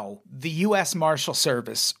somehow the U.S. Marshal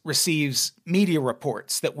Service receives media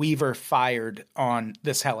reports that Weaver fired on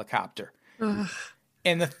this helicopter. Ugh.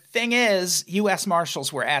 And the thing is, U.S.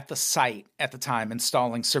 Marshals were at the site at the time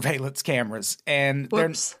installing surveillance cameras, and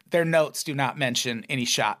their notes do not mention any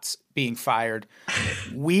shots being fired.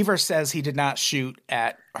 Weaver says he did not shoot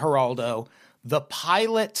at Geraldo. The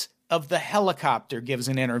pilot of the helicopter gives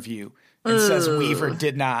an interview and says Weaver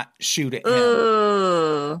did not shoot at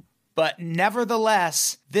him. But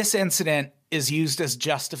nevertheless, this incident is used as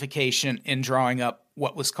justification in drawing up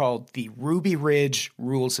what was called the Ruby Ridge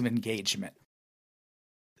Rules of Engagement.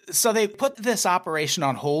 So they put this operation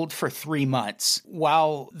on hold for 3 months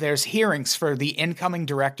while there's hearings for the incoming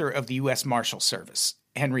director of the U.S. Marshal Service,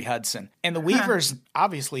 Henry Hudson. And the Weavers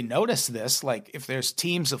obviously notice this, like if there's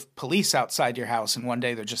teams of police outside your house and one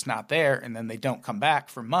day they're just not there and then they don't come back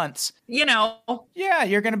for months. You know. Yeah,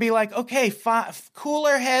 you're going to be like, okay,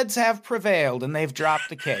 cooler heads have prevailed and they've dropped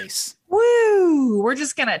the case. Woo! We're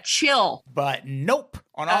just going to chill. But nope.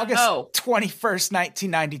 On August 21st,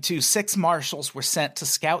 1992, 6 marshals were sent to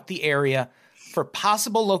scout the area for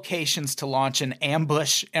possible locations to launch an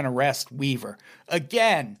ambush and arrest Weaver.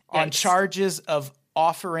 Again, on charges of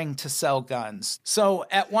offering to sell guns. So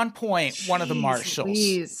at one point, one of the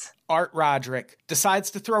marshals, Art Roderick,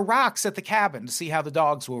 decides to throw rocks at the cabin to see how the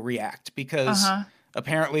dogs will react because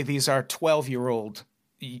apparently these are 12-year-old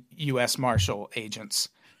U.S. Marshal agents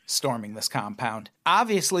storming this compound.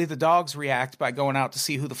 Obviously, the dogs react by going out to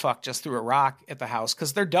see who the fuck just threw a rock at the house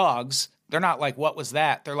because they're dogs. They're not like, what was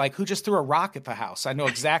that? They're like, who just threw a rock at the house? I know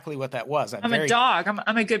exactly what that was. I'm a dog.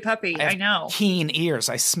 I'm a good puppy. I know. Keen ears.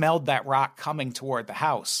 I smelled that rock coming toward the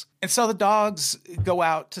house. And so the dogs go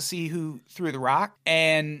out to see who threw the rock.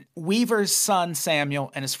 And Weaver's son,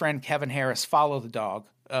 Samuel, and his friend Kevin Harris follow the dog,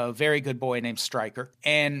 a very good boy named Stryker.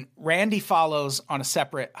 And Randy follows on a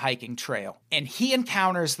separate hiking trail. And he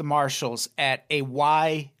encounters the marshals at a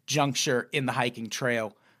Y juncture in the hiking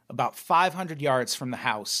trail, about 500 yards from the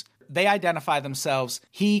house. They identify themselves.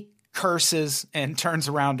 He curses and turns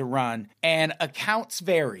around to run. And accounts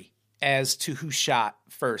vary as to who shot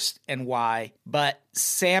first and why. But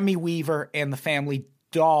Sammy Weaver and the family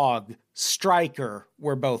dog, Stryker,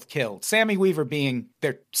 were both killed. Sammy Weaver being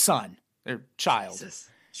their son, their child.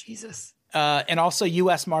 Jesus. And also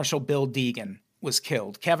U.S. Marshal Bill Deegan was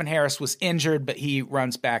killed. Kevin Harris was injured, but he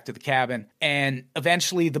runs back to the cabin. And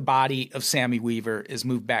eventually the body of Sammy Weaver is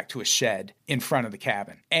moved back to a shed in front of the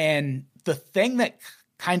cabin. And the thing that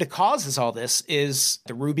kind of causes all this is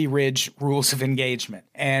the Ruby Ridge Rules of Engagement.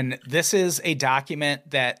 And this is a document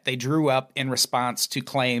that they drew up in response to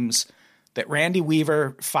claims that Randy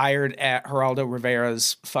Weaver fired at Geraldo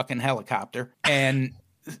Rivera's fucking helicopter. And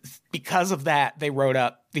because of that, they wrote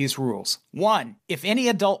up these rules. 1, if any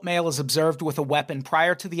adult male is observed with a weapon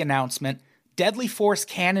prior to the announcement, deadly force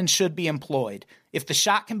can and should be employed if the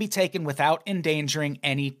shot can be taken without endangering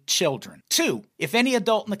any children. 2, if any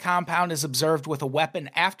adult in the compound is observed with a weapon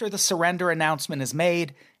after the surrender announcement is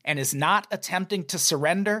made and is not attempting to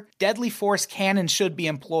surrender, deadly force can and should be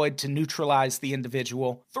employed to neutralize the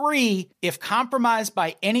individual. 3, if compromised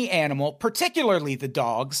by any animal, particularly the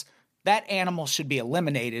dogs, that animal should be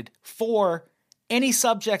eliminated. 4, any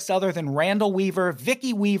subjects other than Randall Weaver,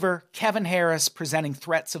 Vicky Weaver, Kevin Harris presenting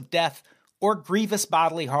threats of death or grievous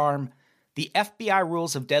bodily harm, the FBI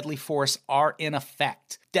rules of deadly force are in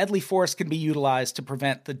effect. Deadly force can be utilized to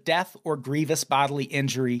prevent the death or grievous bodily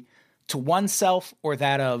injury to oneself or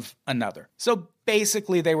that of another. So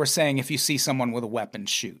basically they were saying if you see someone with a weapon,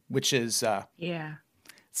 shoot, which is...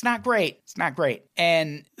 It's not great. It's not great.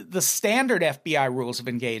 And the standard FBI rules of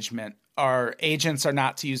engagement are agents are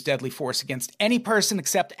not to use deadly force against any person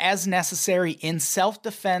except as necessary in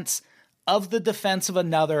self-defense of the defense of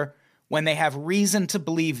another when they have reason to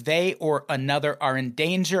believe they or another are in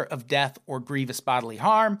danger of death or grievous bodily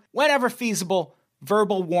harm. Whenever feasible,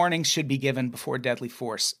 verbal warning should be given before deadly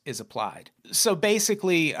force is applied. So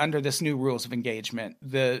basically, under this new rules of engagement,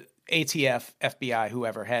 the ATF, FBI,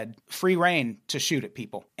 whoever had free reign to shoot at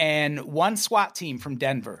people. And one SWAT team from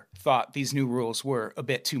Denver thought these new rules were a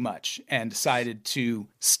bit too much and decided to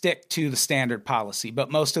stick to the standard policy.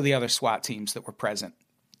 But most of the other SWAT teams that were present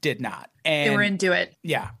did not. And they were into it.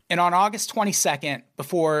 Yeah. And on August 22nd,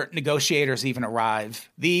 before negotiators even arrive,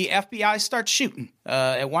 the FBI starts shooting.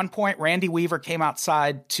 At one point, Randy Weaver came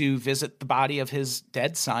outside to visit the body of his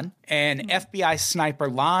dead son. And FBI sniper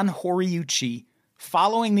Lon Horiuchi,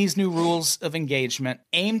 following these new rules of engagement,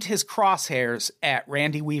 aimed his crosshairs at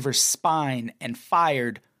Randy Weaver's spine and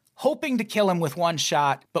fired, hoping to kill him with one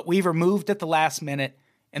shot, but Weaver moved at the last minute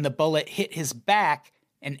and the bullet hit his back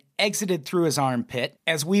and exited through his armpit.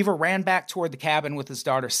 As Weaver ran back toward the cabin with his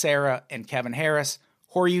daughter Sarah and Kevin Harris,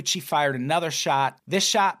 Horiuchi fired another shot. This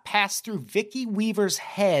shot passed through Vicky Weaver's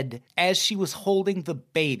head as she was holding the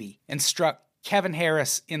baby and struck Kevin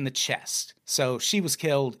Harris in the chest. So she was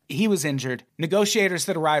killed. He was injured. Negotiators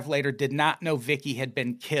that arrived later did not know Vicky had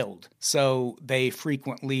been killed. So they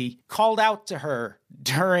frequently called out to her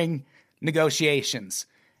during negotiations.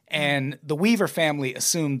 And the Weaver family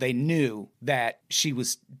assumed they knew that she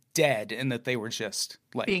was dead and that they were just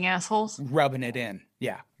like being assholes, rubbing it in.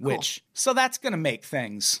 Yeah. Cool. So that's going to make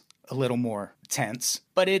things a little more tense,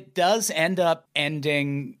 but it does end up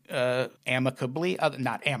ending amicably.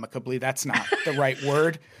 Not amicably, that's not the right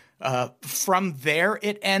word. From there,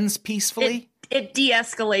 it ends peacefully. It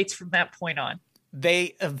de-escalates from that point on.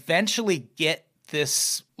 They eventually get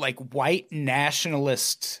this like white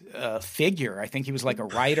nationalist figure. I think he was like a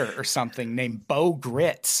writer or something named Bo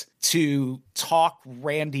Gritz to talk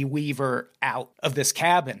Randy Weaver out of this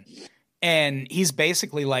cabin. And he's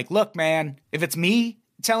basically like, look, man, if it's me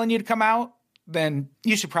telling you to come out, then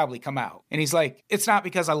you should probably come out. And he's like, it's not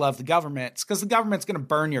because I love the government. It's because the government's going to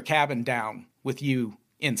burn your cabin down with you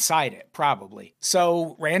inside it, probably.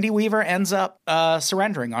 So Randy Weaver ends up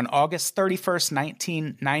surrendering on August 31st,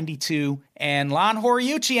 1992. And Lon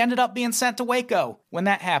Horiuchi ended up being sent to Waco when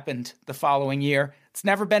that happened the following year. It's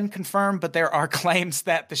never been confirmed, but there are claims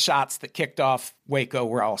that the shots that kicked off Waco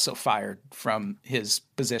were also fired from his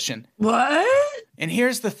position. What? And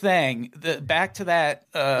here's the thing, back to that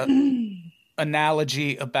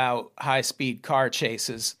analogy about high-speed car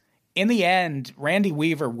chases. In the end, Randy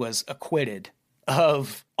Weaver was acquitted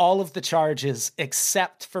of all of the charges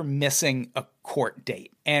except for missing a court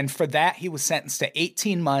date. And for that, he was sentenced to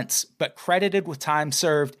 18 months, but credited with time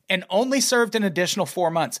served and only served an additional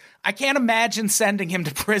 4 months. I can't imagine sending him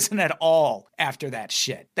to prison at all after that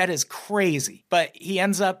shit. That is crazy. But he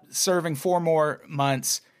ends up serving 4 more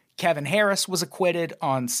months. Kevin Harris was acquitted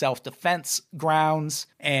on self-defense grounds,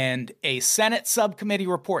 and a Senate subcommittee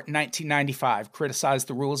report in 1995 criticized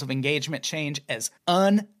the rules of engagement change as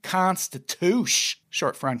unconstitutional,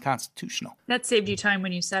 short for unconstitutional. That saved you time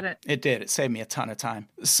when you said it. It did. It saved me a ton of time.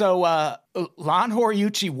 So Lon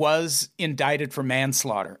Horiuchi was indicted for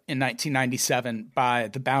manslaughter in 1997 by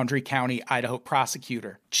the Boundary County, Idaho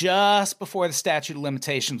prosecutor just before the statute of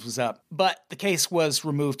limitations was up. But the case was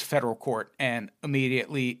removed to federal court and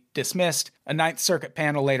immediately dismissed. A Ninth Circuit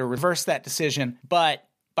panel later reversed that decision, but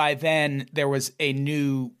by then there was a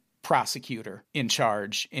new prosecutor in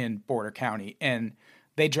charge in Border County, and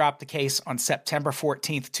they dropped the case on September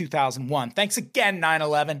 14th, 2001. Thanks again,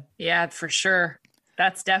 9/11. Yeah, for sure.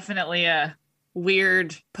 That's definitely a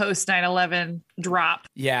weird post 9/11 drop.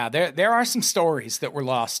 Yeah, there are some stories that were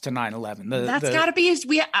lost to 9/11. That's got to be.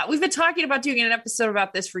 We've been talking about doing an episode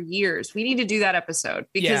about this for years. We need to do that episode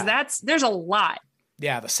because there's a lot.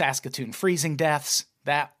 Yeah, the Saskatoon freezing deaths.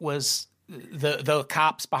 That was the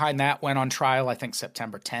cops behind that went on trial. I think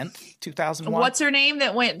September 10th, 2001. What's her name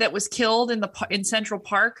that was killed in Central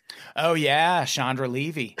Park? Oh yeah, Chandra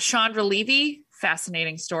Levy. Chandra Levy.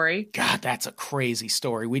 Fascinating story. God, that's a crazy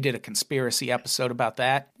story. We did a conspiracy episode about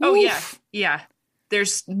that. Oh, Oof. yeah.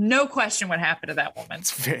 There's no question what happened to that woman.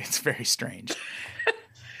 It's very strange.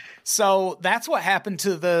 So that's what happened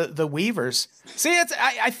to the Weavers. See,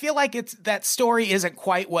 I feel like that story isn't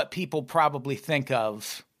quite what people probably think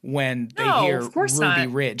of when they hear Ruby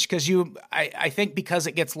Ridge. Because I think because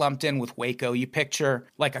it gets lumped in with Waco, you picture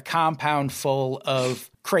like a compound full of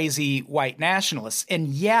crazy white nationalists. And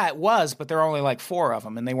yeah, it was, but there are only like 4 of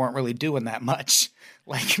them, and they weren't really doing that much.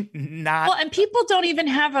 Well, and people don't even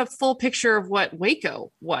have a full picture of what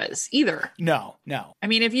Waco was either. No. I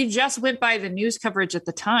mean, if you just went by the news coverage at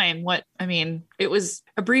the time, it was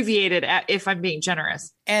abbreviated, if I'm being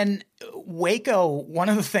generous. And Waco, one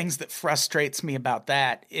of the things that frustrates me about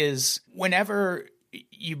that is whenever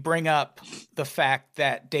you bring up the fact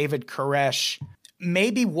that David Koresh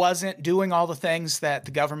maybe wasn't doing all the things that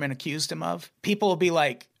the government accused him of, people will be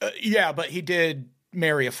like, yeah, but he did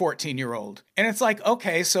marry a 14-year-old. And it's like,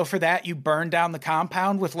 okay, so for that, you burned down the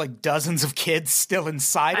compound with like dozens of kids still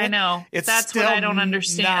inside it? I know. That's still what I don't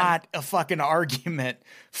understand. Not a fucking argument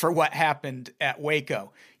for what happened at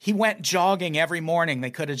Waco. He went jogging every morning.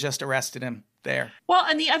 They could have just arrested him there. Well,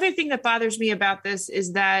 and the other thing that bothers me about this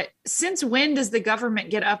is that since when does the government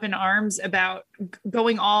get up in arms about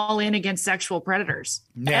going all in against sexual predators?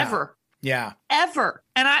 Yeah. Ever. Yeah. Ever.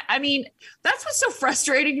 And I mean, that's what's so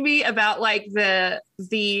frustrating to me about like the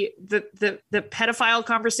pedophile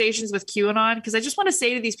conversations with QAnon. Because I just want to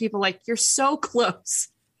say to these people, like, you're so close.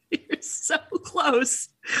 You're so close.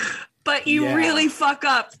 But you really fuck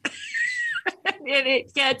up. And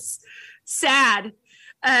it gets sad.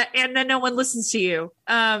 And then no one listens to you.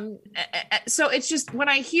 So it's just when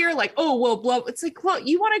I hear like, oh, well, blow, it's like, well,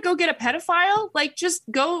 you want to go get a pedophile? Like, just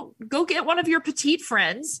go get one of your petite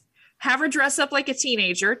friends, have her dress up like a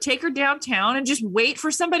teenager, take her downtown, and just wait for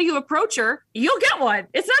somebody to approach her. You'll get one.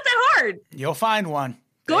 It's not that hard. You'll find one.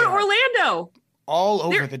 Go to Orlando. All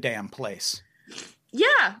over the damn place.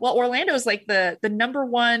 Yeah. Well, Orlando is like the number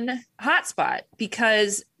one hotspot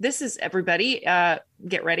because this is everybody.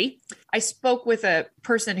 Get ready. I spoke with a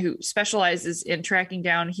person who specializes in tracking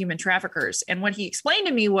down human traffickers. And what he explained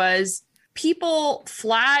to me was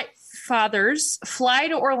fathers fly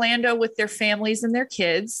to Orlando with their families and their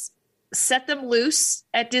kids, set them loose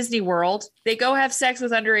at Disney World. They go have sex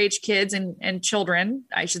with underage kids and children,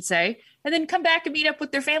 I should say, and then come back and meet up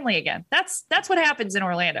with ther family again. That's what happens in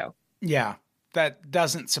Orlando. Yeah. That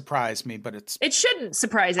doesn't surprise me, but it shouldn't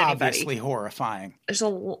surprise anybody. Obviously horrifying. There's a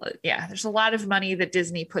lot of money that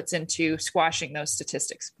Disney puts into squashing those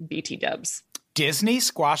statistics. BT dubs. Disney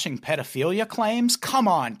squashing pedophilia claims? Come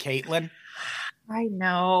on, Caitlin. I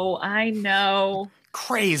know.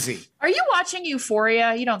 Crazy. Are you watching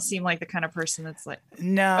Euphoria? You don't seem like the kind of person that's like...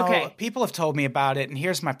 No, okay. People have told me about it, and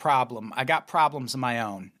here's my problem. I got problems of my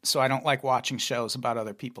own, so I don't like watching shows about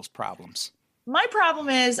other people's problems. My problem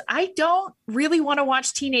is I don't really want to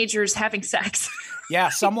watch teenagers having sex. Yeah,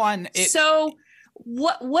 So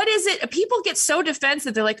what is it? People get so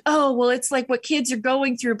defensive. They're like, oh, well, it's like what kids are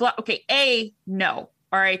going through. Blah. Okay, no.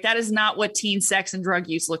 All right, that is not what teen sex and drug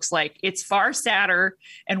use looks like. It's far sadder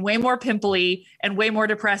and way more pimply and way more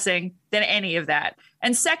depressing than any of that.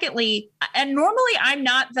 And secondly, and normally I'm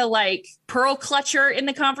not the like pearl clutcher in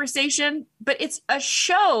the conversation, but it's a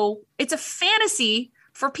show. It's a fantasy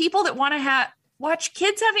for people that want to watch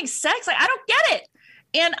kids having sex. Like, I don't get it.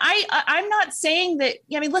 And I'm not saying that,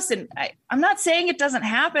 I mean, listen, I'm not saying it doesn't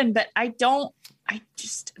happen, but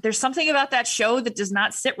there's something about that show that does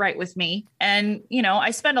not sit right with me. And,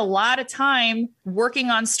 I spend a lot of time working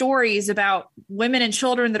on stories about women and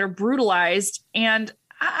children that are brutalized. And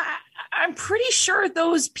I'm pretty sure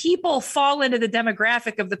those people fall into the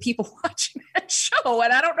demographic of the people watching that show.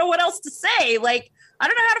 And I don't know what else to say. Like, I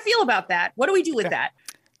don't know how to feel about that. What do we do with that?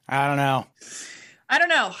 I don't know.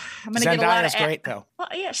 I'm going to get a lot of... Zendaya's great, though. Well,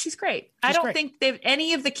 yeah, she's great. I don't think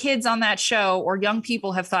any of the kids on that show or young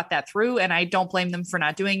people have thought that through, and I don't blame them for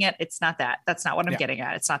not doing it. It's not that. That's not what I'm getting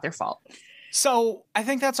at. It's not their fault. So I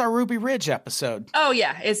think that's our Ruby Ridge episode. Oh,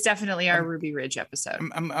 yeah. It's definitely our Ruby Ridge episode.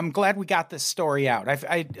 I'm glad we got this story out.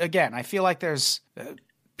 I feel like there's...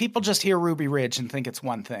 people just hear Ruby Ridge and think it's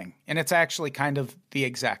one thing, and it's actually kind of the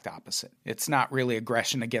exact opposite. It's not really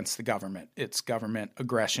aggression against the government. It's government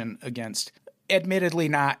aggression against... admittedly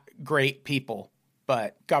not great people,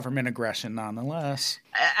 but government aggression nonetheless.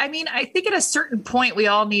 I mean, I think at a certain point, we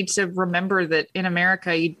all need to remember that in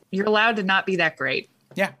America, you're allowed to not be that great.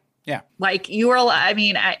 Yeah. Yeah. Like you are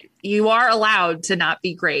allowed to not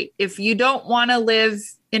be great. If you don't want to live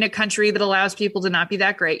in a country that allows people to not be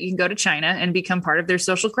that great, you can go to China and become part of their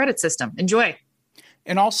social credit system. Enjoy.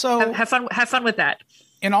 And also have fun with that.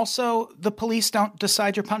 And also, the police don't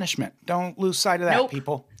decide your punishment. Don't lose sight of that,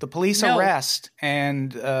 people. The police arrest,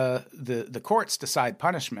 and the courts decide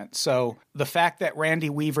punishment. So the fact that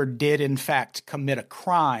Randy Weaver did, in fact, commit a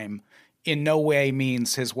crime in no way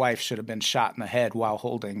means his wife should have been shot in the head while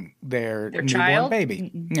holding their newborn child?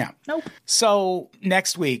 baby. Mm-mm. Yeah. Nope. So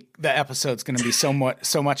next week, the episode's going to be so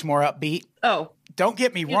much more upbeat. Oh. Don't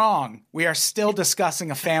get me wrong. We are still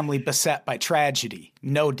discussing a family beset by tragedy,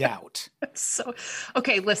 no doubt. So,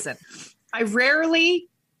 okay, listen. I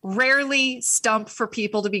rarely stump for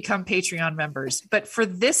people to become Patreon members, but for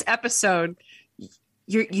this episode,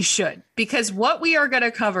 you should, because what we are going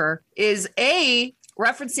to cover is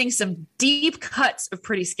referencing some deep cuts of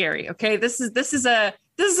Pretty Scary. Okay, this is a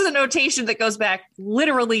notation that goes back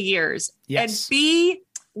literally years. Yes. And B,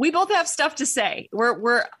 we both have stuff to say.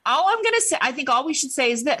 We're all I'm going to say. I think all we should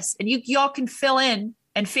say is this, and y'all can fill in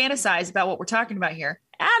and fantasize about what we're talking about here.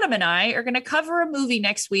 Adam and I are going to cover a movie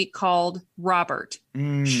next week called Robert.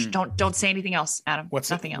 Shh, don't say anything else, Adam.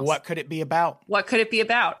 Nothing else. What could it be about? What could it be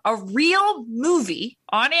about? A real movie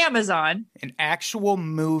on Amazon. An actual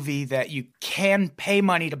movie that you can pay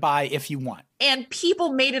money to buy if you want. And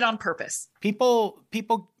people made it on purpose. People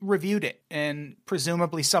reviewed it, and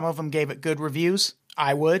presumably some of them gave it good reviews.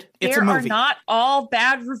 I would. It's a movie. There are not all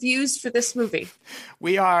bad reviews for this movie.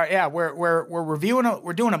 We are. Yeah, we're reviewing.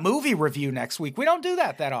 We're doing a movie review next week. We don't do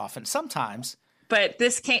that often. Sometimes. But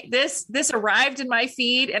this arrived in my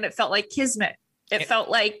feed, and it felt like kismet. It felt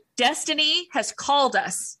like destiny has called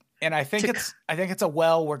us. And I think it's a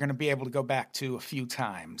well we're going to be able to go back to a few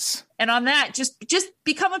times. And on that, just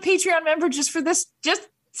become a Patreon member just for this. Just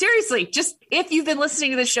seriously, just if you've been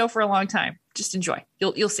listening to this show for a long time, just enjoy.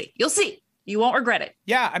 You'll see. You won't regret it.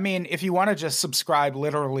 Yeah, I mean, if you want to just subscribe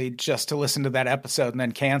literally just to listen to that episode and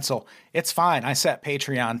then cancel, it's fine. I set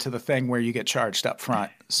Patreon to the thing where you get charged up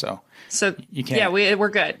front. So you can't. Yeah, we're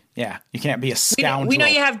good. Yeah, you can't be a scoundrel. We know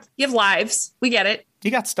you have lives. We get it. You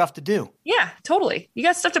got stuff to do. Yeah, totally. You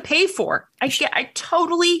got stuff to pay for. I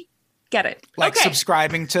totally get it. Like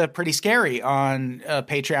subscribing to Pretty Scary on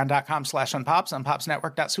patreon.com/unpops,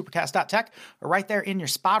 unpopsnetwork.supercast.tech, or right there in your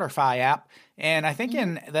Spotify app. And I think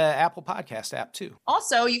in the Apple Podcast app too.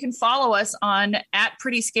 Also, you can follow us on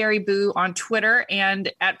 @PrettyScaryBoo on Twitter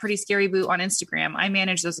and @PrettyScaryBoo on Instagram. I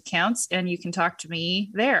manage those accounts, and you can talk to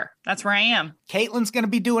me there. That's where I am. Caitlin's going to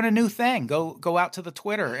be doing a new thing. Go out to the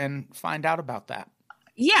Twitter and find out about that.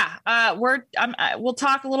 Yeah, we'll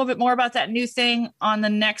talk a little bit more about that new thing on the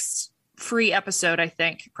next free episode. I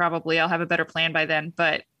think probably I'll have a better plan by then.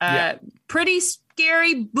 But Pretty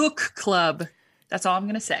Scary Book Club. That's all I'm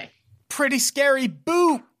going to say. Pretty Scary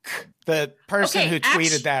Book. The person who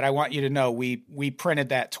tweeted that, I want you to know, we printed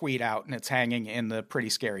that tweet out, and it's hanging in the Pretty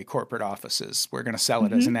Scary corporate offices. We're going to sell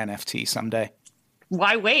it as an NFT someday.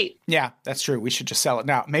 Why wait? Yeah, that's true. We should just sell it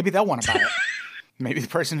now. Maybe they'll want to buy it. Maybe the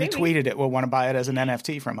person who tweeted it will want to buy it as an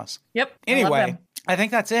NFT from us. Yep. Anyway, I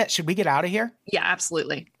think that's it. Should we get out of here? Yeah,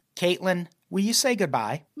 absolutely. Caitlin, will you say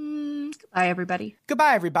goodbye? Goodbye, everybody.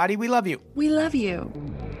 Goodbye, everybody. We love you. We love you.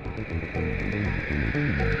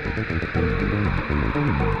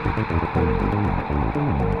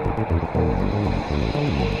 Thank you.